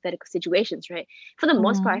random hypothetical situations, right? For the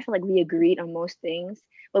most part, I feel like we agreed on most things,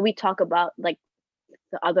 but we talk about like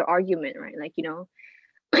the other argument, right? Like, you know,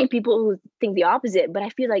 like people who think the opposite. But I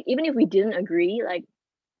feel like even if we didn't agree, like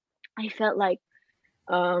I felt like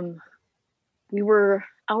um we were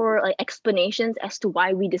our like explanations as to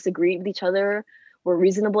why we disagreed with each other were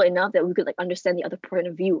reasonable enough that we could like understand the other point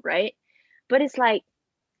of view, right? But it's like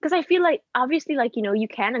because I feel like obviously like you know you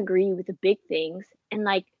can agree with the big things and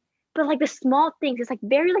like but like the small things it's like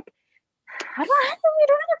very like I don't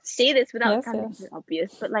know how to say this without Yes. sounding Yes.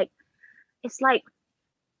 obvious, but like it's like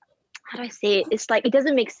how do I say it? It's like it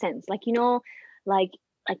doesn't make sense. Like you know, like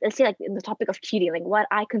let's say like in the topic of cheating, like what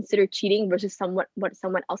I consider cheating versus what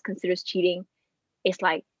someone else considers cheating is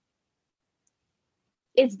like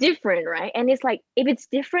it's different, right? And it's like if it's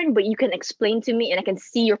different, but you can explain to me and I can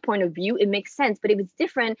see your point of view, it makes sense. But if it's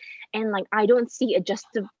different and like I don't see a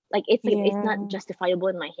like it's not justifiable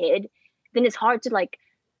in my head, then it's hard to like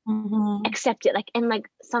accept it. Like and like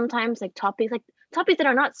sometimes like topics that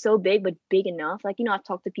are not so big but big enough. Like you know, I've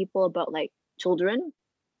talked to people about like children,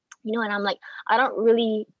 you know, and I'm like, I don't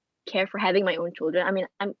really care for having my own children. I mean,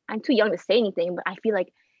 I'm too young to say anything, but I feel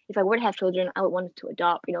like if I were to have children, I would want to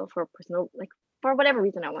adopt, you know, for personal like for whatever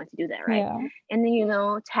reason I want to do that, right? Yeah. And then you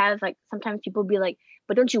know, to have like sometimes people be like,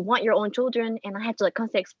 but don't you want your own children? And I have to like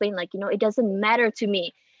constantly explain, like, you know, it doesn't matter to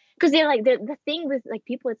me. Because they're like the thing with like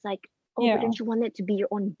people, it's like, oh, but don't you want it to be your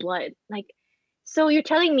own blood? Like, so you're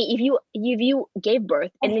telling me if you gave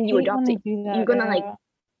birth and then you hate adopt when they it, do that, you're gonna like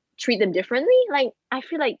treat them differently? Like I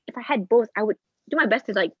feel like if I had both, I would do my best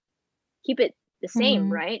to like keep it the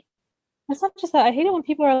same, right? It's not just that. I hate it when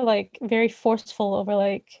people are like very forceful over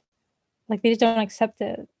like they just don't accept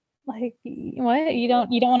it. Like what? You don't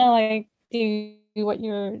want to like do what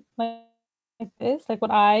you're like this, like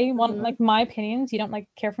what I want, like my opinions. You don't like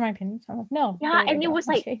care for my opinions. I'm like, no. Yeah, I and it don't. was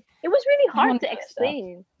like Okay. it was really I don't hard want to to do this stuff.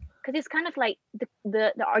 explain because it's kind of like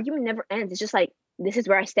the argument never ends. It's just like this is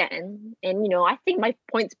where I stand, and you know I think my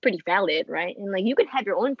point's pretty valid, right? And like you can have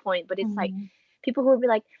your own point, but it's like people who will be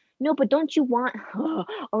like, no, but don't you want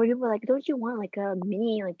or you were like, don't you want like a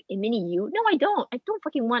mini you? No, I don't. I don't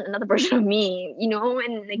fucking want another version of me, you know?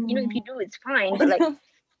 And like, you know, if you do, it's fine. But like,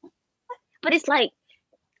 but it's like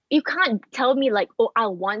you can't tell me like, oh,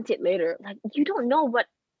 I'll want it later. Like you don't know what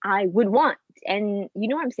I would want. And you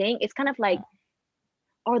know what I'm saying? It's kind of like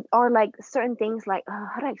or like certain things like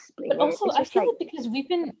how do I explain But it? also, It's I just feel like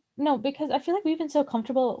like because I feel like we've been so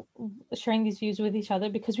comfortable sharing these views with each other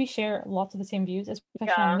because we share lots of the same views,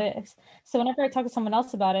 especially on this. So whenever I talk to someone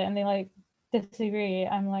else about it and they like disagree,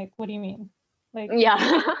 I'm like, what do you mean? Like,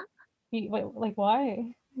 yeah. like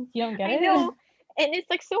why? You don't get I it? know. And it's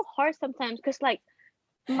like so hard sometimes because like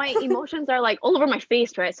my emotions are like all over my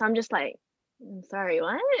face, right? So I'm just like, I'm sorry,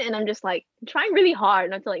 what? And I'm just like trying really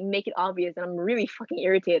hard not to like make it obvious and I'm really fucking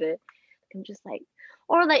irritated. I'm just like,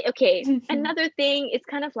 or like, okay, another thing, it's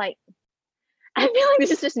kind of like, I feel like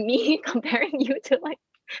this is just me comparing you to like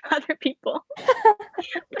other people.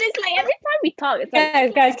 But it's like every time we talk, it's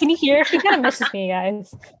like, guys, can you hear? She kind of misses me,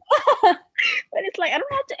 guys. but it's like I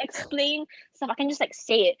don't have to explain stuff. I can just like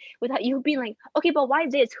say it without you being like, okay, but why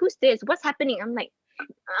this? Who's this? What's happening? I'm like, do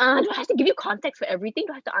I have to give you context for everything?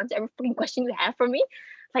 Do I have to answer every fucking question you have for me?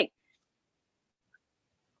 Like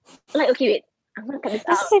okay, wait, I'm gonna cut this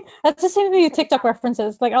out. That's the same thing with TikTok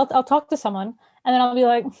references. Like I'll talk to someone and then I'll be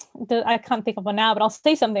like, I can't think of one now, but I'll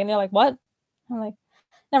say something and they're like, what? I'm like,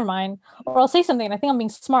 never mind. Or I'll say something and I think I'm being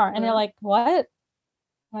smart and they're like, what?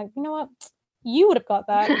 I'm like, you know what? You would have got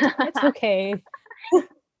that. It's okay.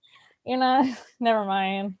 You know, never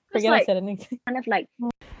mind. Forget I said anything. Kind of like.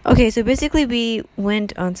 Okay, so basically we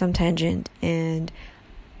went on some tangent, and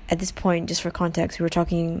at this point, just for context, we were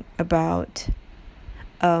talking about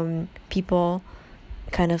people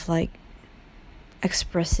kind of like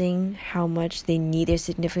expressing how much they need their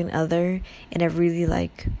significant other in a really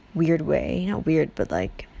like weird way. Not weird, but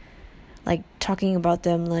like talking about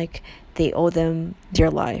them like they owe them their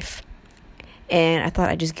life. And I thought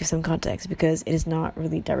I'd just give some context because it is not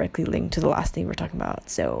really directly linked to the last thing we're talking about.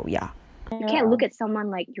 So yeah. You can't look at someone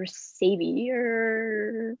like your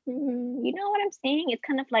savior. You know what I'm saying? It's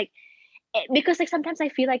kind of like, because like sometimes I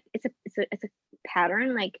feel like it's a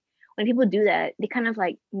pattern. Like when people do that, they kind of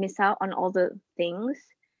like miss out on all the things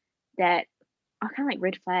that are kind of like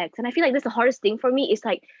red flags. And I feel like that's the hardest thing for me is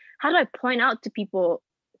like, how do I point out to people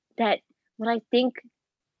that what I think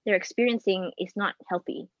they're experiencing is not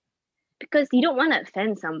healthy? Because you don't want to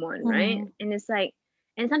offend someone, right? And it's like,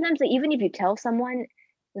 and sometimes like even if you tell someone,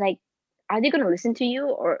 like, are they gonna listen to you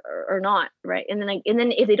or not, right? And then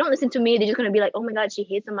if they don't listen to me, they're just gonna be like, oh my god, she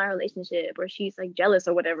hates on my relationship, or she's like jealous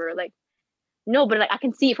or whatever. Like, no, but like I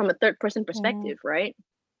can see it from a third person perspective, right?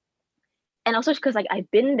 And also because like I've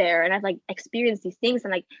been there and I've like experienced these things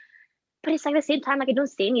and like, but it's like at the same time like I don't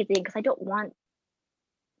say anything because I don't want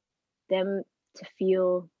them to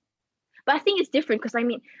feel. But I think it's different because I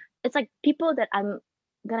mean, it's like people that I'm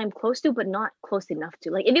close to, but not close enough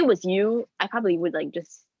to. Like if it was you, I probably would like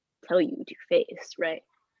just tell you to your face, right?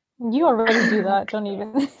 You already do that, don't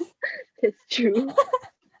even. It's true.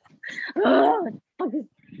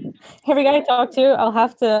 Every guy I talk to, I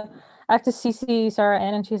have to CC Sarah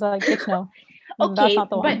in, and she's like, "Bitch, no, okay, that's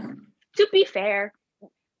not the but one." To be fair,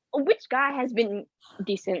 which guy has been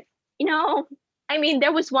decent? You know, I mean,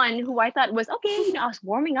 there was one who I thought was okay. You know, I was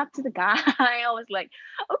warming up to the guy. I was like,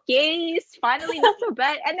 okay, it's finally not so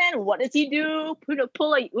bad. And then what does he do?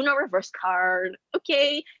 Pull a Uno reverse card.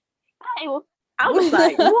 Okay, I was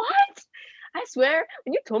like, what? I swear,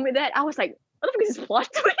 when you told me that, I was like, what the fuck is this plot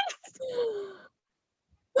twist?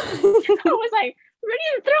 I was like, ready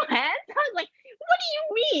to throw hands? I was like, what do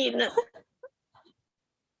you mean?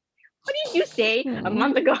 What did you say a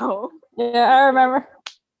month ago? Yeah, I remember.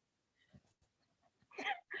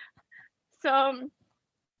 So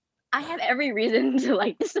I have every reason to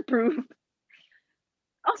like disapprove.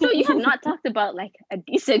 Also, you have not talked about like a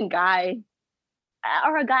decent guy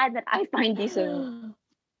or a guy that I find decent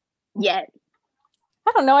yet.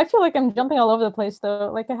 I don't know. I feel like I'm jumping all over the place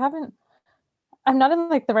though. Like I'm not in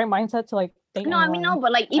like the right mindset to like date No, anyone. I mean no,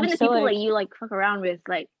 but like even the people like you like fuck around with,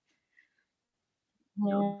 like.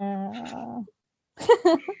 Yeah.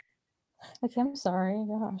 Okay, I'm sorry.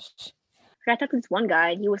 Gosh. I talked to this one guy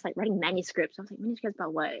and he was like writing manuscripts. I was like, manuscripts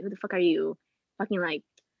about what? Who the fuck are you? Fucking like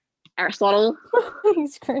Aristotle?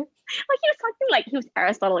 He's great. Like he was talking like he was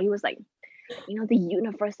Aristotle. He was like, you know, the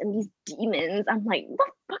universe and these demons. I'm like, what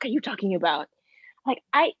the fuck are you talking about? Like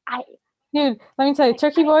Dude, let me tell you,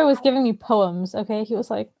 Turkey Boy was giving me poems, okay? He was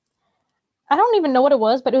like, I don't even know what it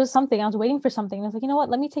was, but it was something. I was waiting for something. And I was like, you know what?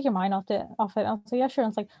 Let me take your mind off it. I was like, yeah, sure. And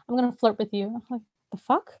it's like, I'm gonna flirt with you. I'm like, the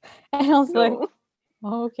fuck? And I was like,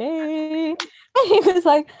 okay. And he was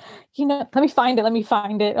like, let me find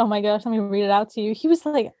it. Oh my gosh, let me read it out to you. He was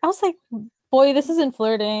like, I was like, boy, this isn't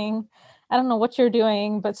flirting. I don't know what you're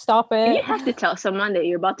doing, but stop If you it. have to tell someone that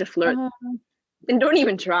you're about to flirt, Uh, then don't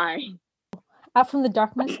even try. out from the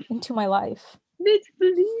darkness into my life. Bitch,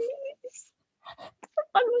 please. What the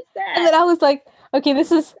fuck was And then that? I was like, okay,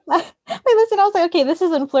 this is wait, listen, I was like, okay, this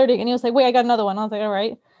isn't flirting. And he was like, wait, I got another one. I was like, all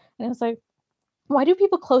right. And he was like, why do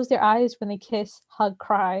people close their eyes when they kiss, hug,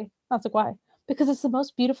 cry? I was like, why? Because it's the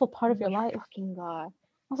most beautiful part of your life. Fucking God.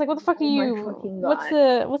 I was like, what the fuck are Oh my you? fucking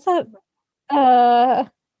What's God.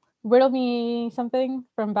 that? Riddle me something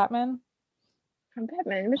from Batman. From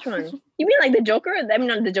Batman, which one? You mean like the Joker? I mean,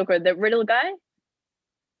 not the Joker, the Riddle guy?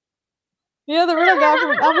 Yeah, the riddle guy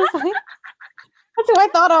from. I was like, that's who I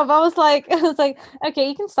thought of. I was like, okay,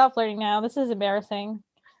 you can stop flirting now. This is embarrassing.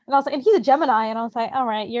 And I was like, and he's a Gemini, and I was like, all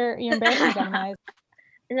right, you're embarrassing Geminis.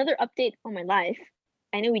 Another update on my life.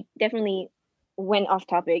 I know we definitely went off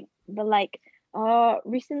topic, but like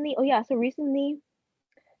recently,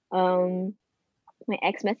 my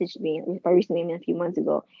ex messaged me. By recently, I mean a few months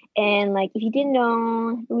ago. And like, if you didn't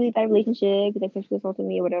know, a really bad relationship, like sexually assaulted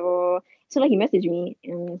me or whatever. So like, he messaged me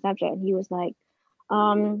on Snapchat, and he was like,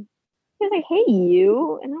 "Hey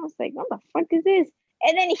you," and I was like, "What the fuck is this?"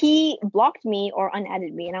 And then he blocked me or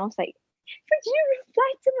unadded me, and I was like, "But you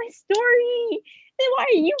replied to my story. Then why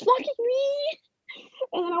are you blocking me?"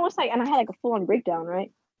 And then I was like, and I had like a full on breakdown,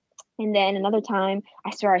 right? And then another time,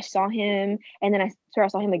 I swear I saw him, and then I swear I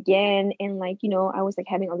saw him again, and like I was like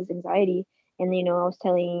having all this anxiety, and I was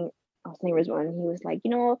telling Rizwan, and he was like,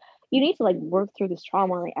 you need to like work through this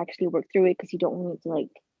trauma, like actually work through it, because you don't want it to like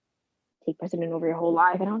take precedent over your whole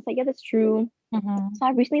life. And I was like, yeah, that's true. Mm-hmm. So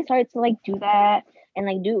I recently started to like do that and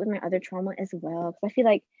like do it with my other trauma as well. Because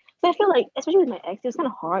I feel like, especially with my ex, it was kind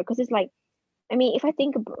of hard because it's like, I mean, if I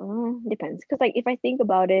think about, depends. Because like if I think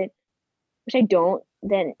about it, which I don't,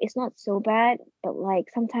 then it's not so bad. But like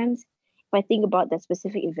sometimes if I think about that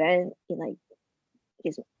specific event, it like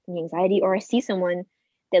gives me anxiety. Or I see someone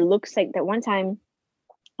that looks like that one time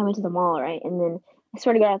I went to the mall, right? And then I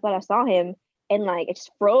swear to God, I thought I saw him, and like it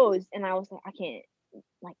just froze, and I was like, I can't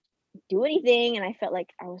like do anything, and I felt like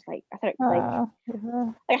I thought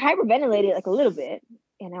like hyperventilated like a little bit,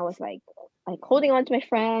 and I was like holding on to my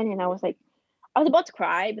friend, and I was like I was about to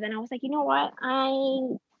cry, but then I was like, you know what, I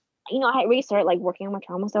had already started like working on my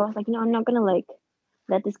trauma, so I was like, I'm not gonna like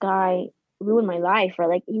let this guy ruin my life, or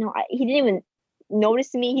like he didn't even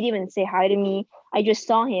notice me, he didn't even say hi to me. I just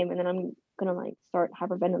saw him, and then I'm gonna like start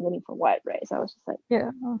hyperventilating for what, right? So I was just like,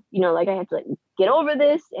 Yeah. like I have to like get over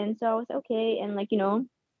this, and so I was okay, and like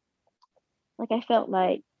like I felt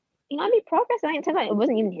like I made progress, and I it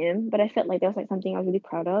wasn't even him, but I felt like that was like something I was really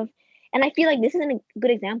proud of, and I feel like this is a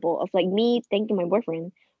good example of like me thanking my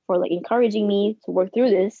boyfriend for like encouraging me to work through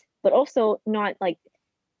this, but also not like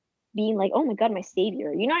being like, oh my God, my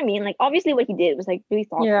savior. You know what I mean? Like obviously what he did was like really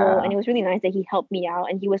thoughtful, and Yeah. it was really nice that he helped me out,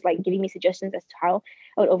 and he was like giving me suggestions as to how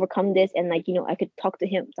I would overcome this, and like I could talk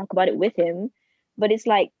about it with him. But it's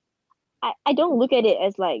like I don't look at it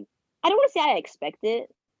as like, I don't want to say I expect it,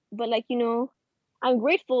 but like I'm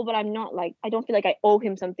grateful, but I'm not like, I don't feel like I owe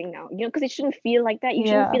him something now, because it shouldn't feel like that. You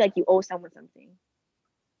shouldn't Yeah. feel like you owe someone something.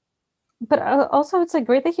 But also, it's like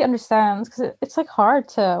great that he understands, because it's like hard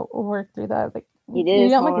to work through that. Like It you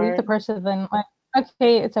is don't like leave the hard. person, then like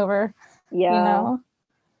okay, it's over. Yeah,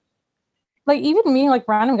 Like even meeting like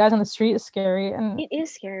random guys on the street is scary, and it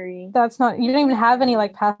is scary. that's not, you don't even have any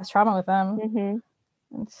like past trauma with them.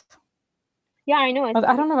 It's, Yeah, I know. I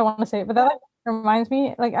don't know if I want to say it, but that like reminds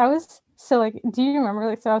me, like I was so like, do you remember,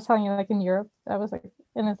 like, so I was telling you, like in Europe, I was like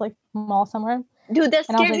in this like mall somewhere, Dude, that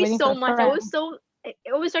and I was scared like me waiting for so a much. I friend. was so, it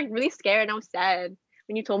was like really scared, and I was sad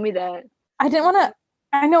when you told me that. I didn't want to.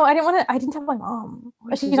 I know I didn't want to. I didn't tell my mom.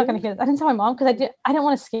 She's not gonna hear this. I didn't tell my mom because I didn't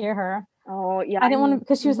want to scare her. Oh yeah, I didn't want to,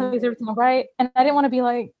 because she was like, is everything all right? And I didn't want to be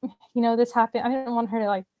like, this happened. I didn't want her to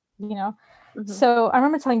like, So I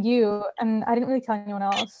remember telling you, and I didn't really tell anyone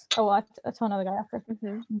else. Oh well, I told another guy after.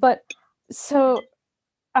 But so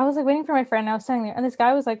I was like waiting for my friend, and I was standing there, and this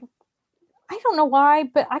guy was like, I don't know why,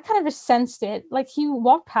 but I kind of just sensed it. Like he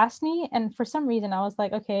walked past me, and for some reason I was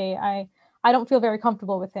like, okay, I don't feel very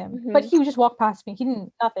comfortable with him. But he would just walk past me. He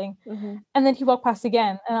didn't nothing. And then he walked past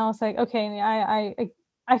again, and I was like, okay,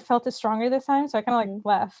 I felt it stronger this time, so I kind of like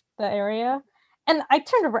left the area, and I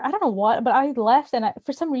turned over. I don't know what, but I left, and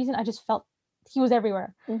for some reason I just felt he was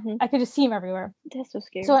everywhere. I could just see him everywhere. That's so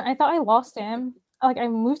scary. So I thought I lost him. Like I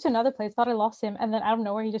moved to another place, thought I lost him, and then out of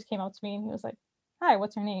nowhere he just came up to me and he was like, "Hi,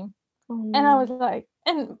 what's your name?" And I was like,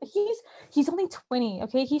 and he's only 20,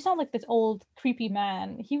 okay? He's not like this old creepy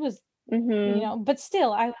man. He was Mm-hmm. But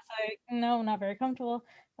still, I was like, no, not very comfortable.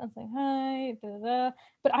 I was like, hi, da, da, da.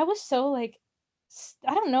 But I was so like,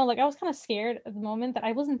 I don't know, like I was kind of scared at the moment that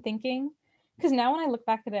I wasn't thinking. Because now when I look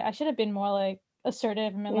back at it, I should have been more like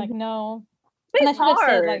assertive and been like, Mm-hmm. no. But And I it's should have said,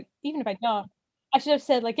 hard. like, even if I don't, I should have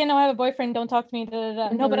said, like, I have a boyfriend, don't talk to me, da, da,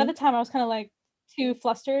 da. No, but at Mm-hmm. the time I was kind of like too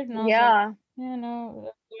flustered and I was like, Yeah. yeah,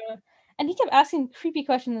 no. Yeah. And he kept asking creepy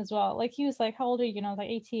questions as well. Like, he was like, how old are you? And I was like,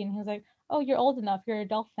 18. He was like, oh, you're old enough. You're an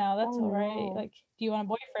adult now. Oh That's all right. no. Like, do you want a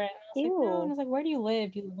boyfriend? And I was like, no. And I Ew. was like, where do you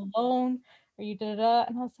live? Do you live alone? Are you da da da?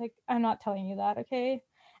 And I was like, I'm not telling you that, okay?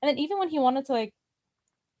 And then even when I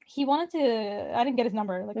didn't get his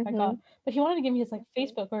number, like, thank Mm-hmm. God, but he wanted to give me his like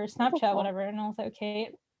Facebook or What the Snapchat, fuck? whatever. And I was like, okay.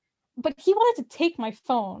 But he wanted to take my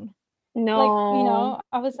phone. Like, No.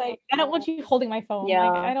 I was like, I don't want you holding my phone. Like,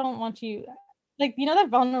 Yeah. I don't want you, like, that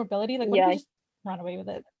vulnerability. Like, what if you Yeah. just run away with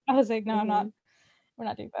it? I was like, no, Mm-hmm. we're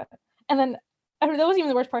not doing that. And then that wasn't even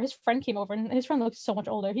the worst part. His friend came over, and his friend looked so much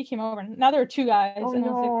older. He came over, and now there were two guys, Oh and I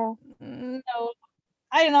was like, no. no,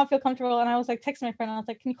 I did not feel comfortable. And I was like, texting my friend, and I was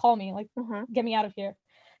like, can you call me? Like, Uh-huh. get me out of here.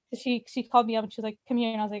 So she called me up, and she was like, come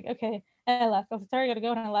here. And I was like, okay. And I left. I was like, sorry, I gotta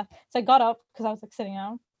go. And I left. So I got up because I was like sitting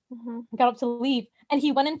down. Uh-huh. I got up to leave, and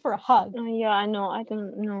he went in for a hug. Oh yeah, I know. I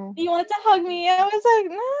don't know. He wanted to hug me. I was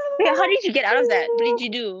like, Wait, how did you get out of that? What no. did you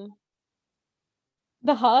do?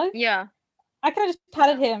 The hug? Yeah. I could have just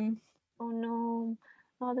patted him. Oh no.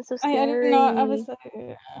 Oh, that's so I scary. didn't know. I was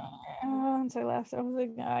like, once I left, I was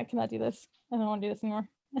like, no, I cannot do this. I don't want to do this anymore.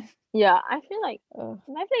 Yeah, I feel like Ugh.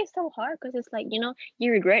 it's so hard because it's like,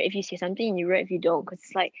 you regret if you say something and you regret if you don't. Because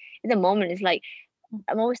it's like, in the moment, it's like,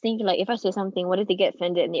 I'm always thinking, like, if I say something, what if they get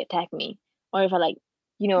offended and they attack me? Or if I, like,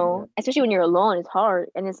 especially when you're alone, it's hard.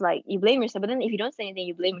 And it's like, you blame yourself. But then if you don't say anything,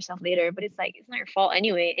 you blame yourself later. But it's like, it's not your fault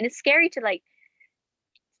anyway. And it's scary to, like,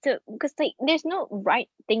 because, like, there's no right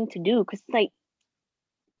thing to do.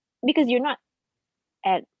 Because you're not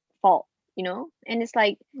at fault, And it's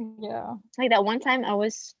like, Yeah. that one time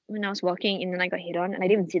when I was walking and then I got hit on and I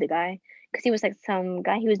didn't even see the guy because he was like some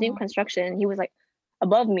guy, he was doing construction. He was like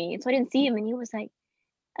above me. So I didn't see him and he was like,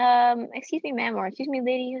 excuse me, ma'am, or excuse me,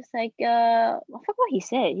 lady. He was like, I forgot what he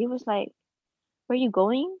said. He was like, where are you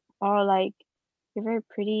going? Or like, you're very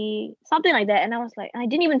pretty, something like that. And I was like, I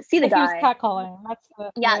didn't even see the Like he was guy. catcalling. That's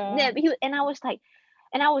the Yeah. But and I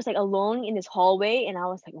was like alone in this hallway and I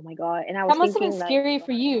was like, oh my God. And I was That must have been thinking like, scary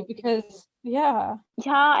for you because yeah.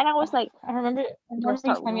 And I was like, I remember do I you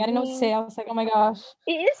start telling me, I didn't know what to running? say. I was like, oh my gosh.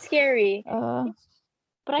 It is scary. Uh,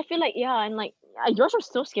 But I feel like, yeah, and like yours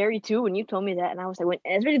was so scary too when you told me that, and I was like,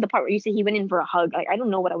 especially the part where you said he went in for a hug. Like I don't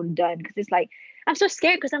know what I would have done because it's like I'm so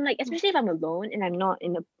scared because I'm like, especially if I'm alone and I'm not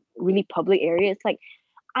in a really public area, it's like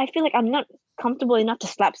I feel like I'm not comfortable enough to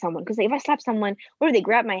slap someone because like, if I slap someone, what if they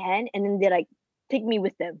grab my hand and then they like take me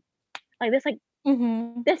with them? Like that's like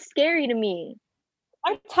that's scary to me.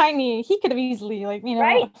 I'm tiny. He could have easily, like,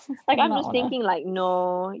 right? Like I'm just wanna. thinking, like,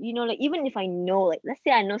 no, like even if I know, like, let's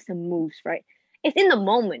say I know some moves, right? It's in the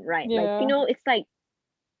moment, right? Yeah. Like, it's like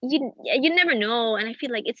you never know, and I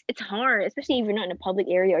feel like it's hard, especially if you're not in a public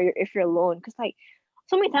area or if you're alone, because like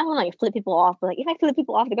so many times when like flip people off, but like if I flip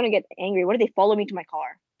people off, they're gonna get angry. What if they follow me to my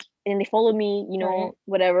car, and they follow me, Right.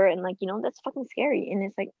 whatever, and like that's fucking scary, and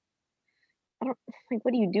it's like I don't like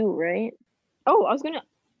what do you do, right? Oh, I was gonna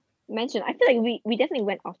mention, I feel like we definitely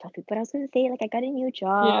went off topic, but I was gonna say like I got a new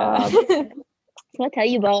job. Yeah. So I'm gonna tell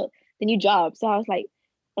you about the new job. So I was like,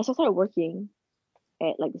 I started working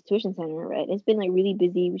at like the tuition center, right? It's been like really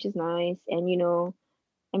busy, which is nice, and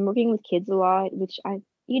I'm working with kids a lot, which I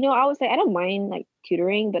was like I don't mind like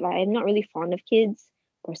tutoring, but I'm not really fond of kids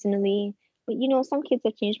personally. But some kids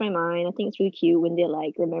have changed my mind. I think it's really cute when they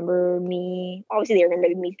like remember me. Obviously, they remember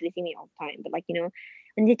me, they see me all the time. But like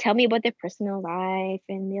and they tell me about their personal life,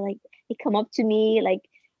 and they come up to me. Like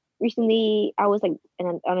recently, I was like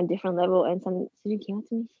on a different level, and some student came up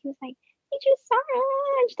to me. She was like, "Teacher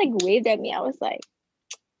Sarah," and she like waved at me. I was like,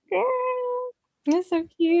 "Girl, that's so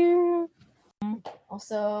cute."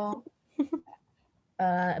 Also,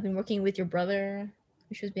 I've been working with your brother,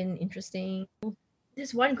 which has been interesting.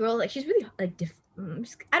 This one girl, like she's really like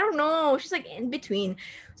I don't know, she's like in between.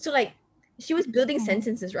 So like she was building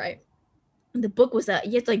sentences, right? And the book was that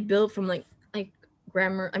you have to like build from like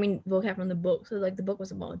grammar, vocab from the book. So like the book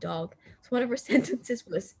was about a dog. So one of her sentences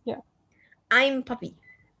was, "I'm puppy."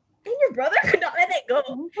 And your brother could not let it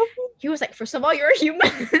go. He was like, "First of all, you're a human."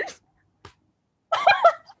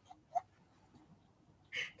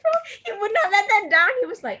 He would not let that down. He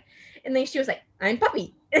was like, and then she was like, "I'm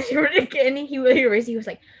puppy." And he was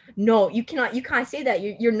like, "No, you cannot. You can't say that.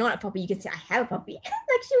 You're not a puppy. You can say I have a puppy."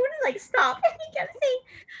 Like she wouldn't like stop. And he kept saying,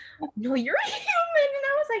 "No, you're a human." And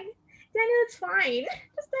I was like, Daniel, it's fine.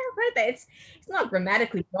 Just right there. It's not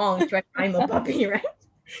grammatically wrong to try to I'm a puppy, right?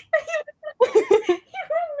 You really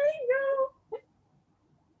go.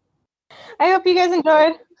 I hope you guys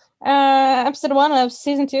enjoyed episode 1 of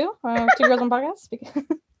season 2 of Two Girls on Podcast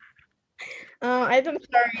I'm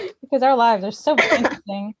sorry. because our lives are so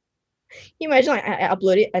interesting. Can you imagine like I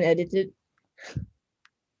upload it and edit it?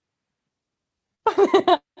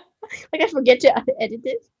 Like I forget to edit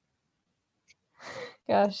it.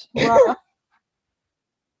 Gosh. Wow.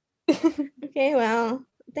 Okay, well,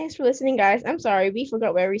 thanks for listening, guys. I'm sorry we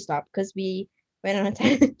forgot where we stopped because we went on a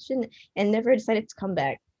tangent and never decided to come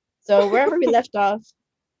back. So wherever we left off,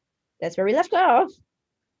 that's where we left off.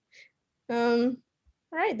 All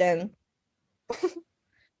right then.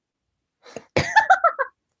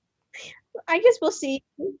 I guess we'll see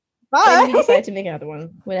when we decide to make another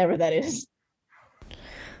one, whatever that is.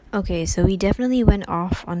 Okay, so we definitely went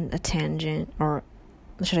off on a tangent, or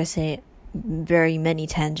should I say, very many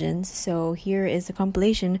tangents. So here is a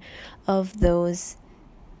compilation of those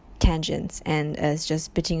tangents and us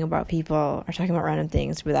just bitching about people or talking about random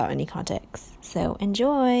things without any context. So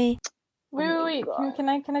enjoy. Wait. Can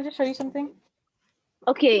I just show you something?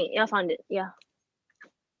 Okay, yeah, I found it. Yeah.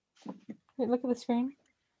 Wait, look at the screen.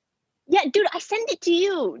 Yeah, dude, I sent it to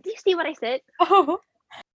you. Do you see what I said? Oh.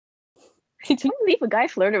 I can't believe a guy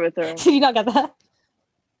flirted with her. Did you not get that?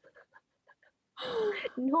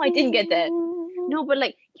 No, I didn't get that. No, but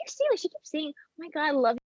like, you see, like, she keeps saying, "Oh my God, I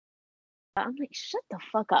love you." I'm like, shut the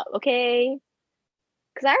fuck up, okay?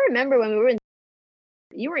 Because I remember when we were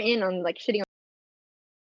you were in on like shitting on,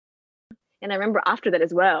 and I remember after that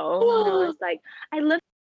as well. And I was like, I love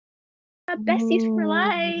you, besties for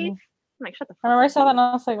life. I'm like, shut the fuck I remember I up. saw that and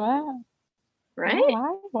I was like, wow. Right?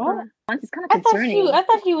 Why? What? It's kind of concerning. I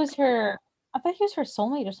thought he was her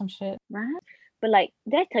soulmate or some shit. Right? But like,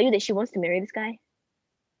 did I tell you that she wants to marry this guy?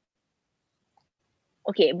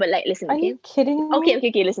 Okay, but like, listen, Are okay? you kidding me?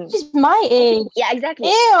 Okay, listen. She's my age. Yeah, exactly.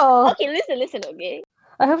 Ew. Okay, listen, okay?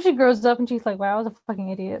 I hope she grows up and she's like, wow, I was a fucking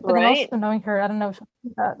idiot. But then Right? also knowing her, I don't know if she'll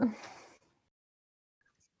do that.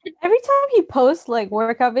 Every time he posts like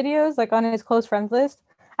workout videos, like on his close friends list,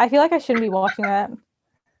 I feel like I shouldn't be watching that.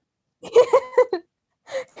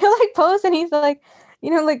 He'll like post and he's like, you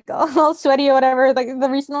know, like all sweaty or whatever. Like the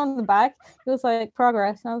recent one in the back, it was like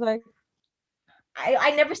progress. And I was like,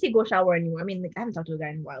 I never say go shower anymore. I mean, like, I haven't talked to a guy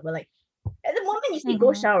in a while, but like at the moment you say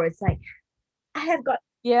go shower, it's like I have got.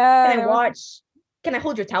 yeah. Can I watch? Can I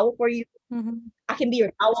hold your towel for you? Mm-hmm. I can be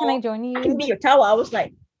your towel. Can I join you? I can be your towel. I was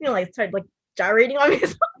like, you know, like started like gyrating on me or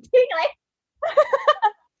something. Like,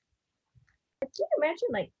 can you imagine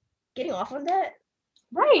like getting off on that?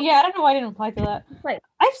 Right, yeah, I don't know why I didn't reply to that. Like,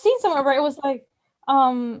 I've seen somewhere where it was like,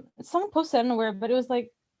 someone posted, I don't know where, but it was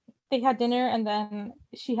like they had dinner and then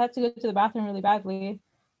she had to go to the bathroom really badly.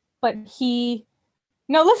 But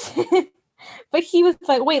listen, but he was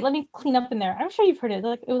like, wait, let me clean up in there. I'm sure you've heard it.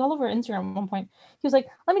 Like, it was all over Instagram at one point. He was like,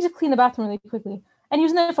 let me just clean the bathroom really quickly. And he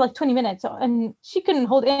was in there for like 20 minutes and she couldn't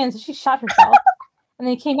hold it in, so she shot herself. And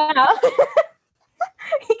then he came out.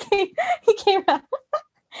 he came out.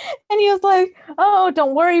 And he was like, "Oh,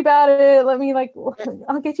 don't worry about it. Let me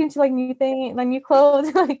I'll get you into like new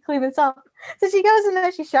clothes, like clean this up." So she goes in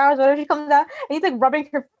there, she showers, whatever. She comes out, and he's like rubbing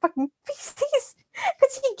her fucking feces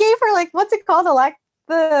because he gave her like what's it called,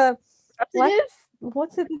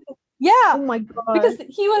 what's it? Yeah. Oh my god. Because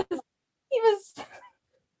he was that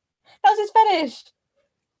was his fetish.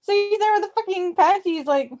 So he's there with the fucking panties,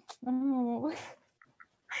 like, oh.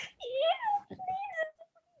 Yeah,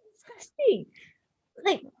 disgusting.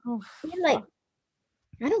 Like, like,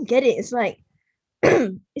 I don't get it. It's like,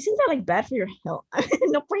 isn't that like bad for your health?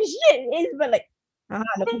 No, for shit it is, but like, no,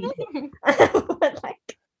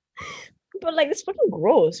 but like, it's fucking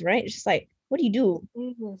gross, right? It's just like, what do you do?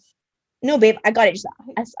 Jesus. No, babe, I got it. Just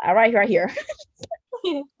right here.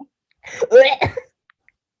 You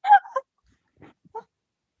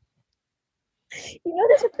know,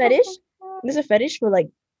 there's a fetish. There's a fetish for like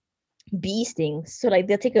bee stings. So like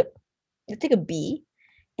they'll take a bee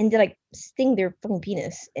and they like sting their fucking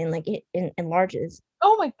penis and like it enlarges.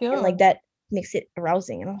 Oh my god. And like that makes it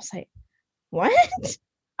arousing. And I was like, what?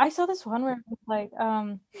 I saw this one where it was like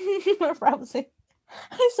arousing.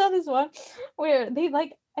 I saw this one where they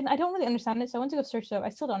like, and I don't really understand it, so I went to go search it up. I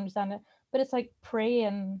still don't understand it, but it's like prey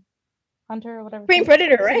and hunter or whatever. Prey and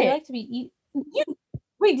predator, so right? They like to be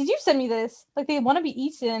Wait, did you send me this? Like they want to be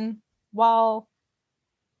eaten while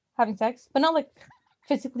having sex, but not like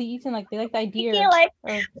physically eaten. Like they like the idea.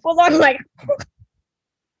 Hold on, like.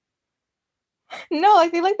 No,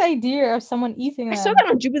 like they like the idea of someone eating them. I saw that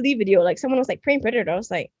on Jubilee video. Like someone was like praying predator. I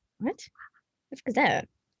was like, what? What is that?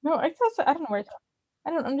 No, I don't know where it's. I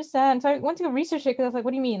don't understand. So I went to go research it because I was like,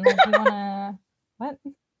 what do you mean? Like, you wanna what?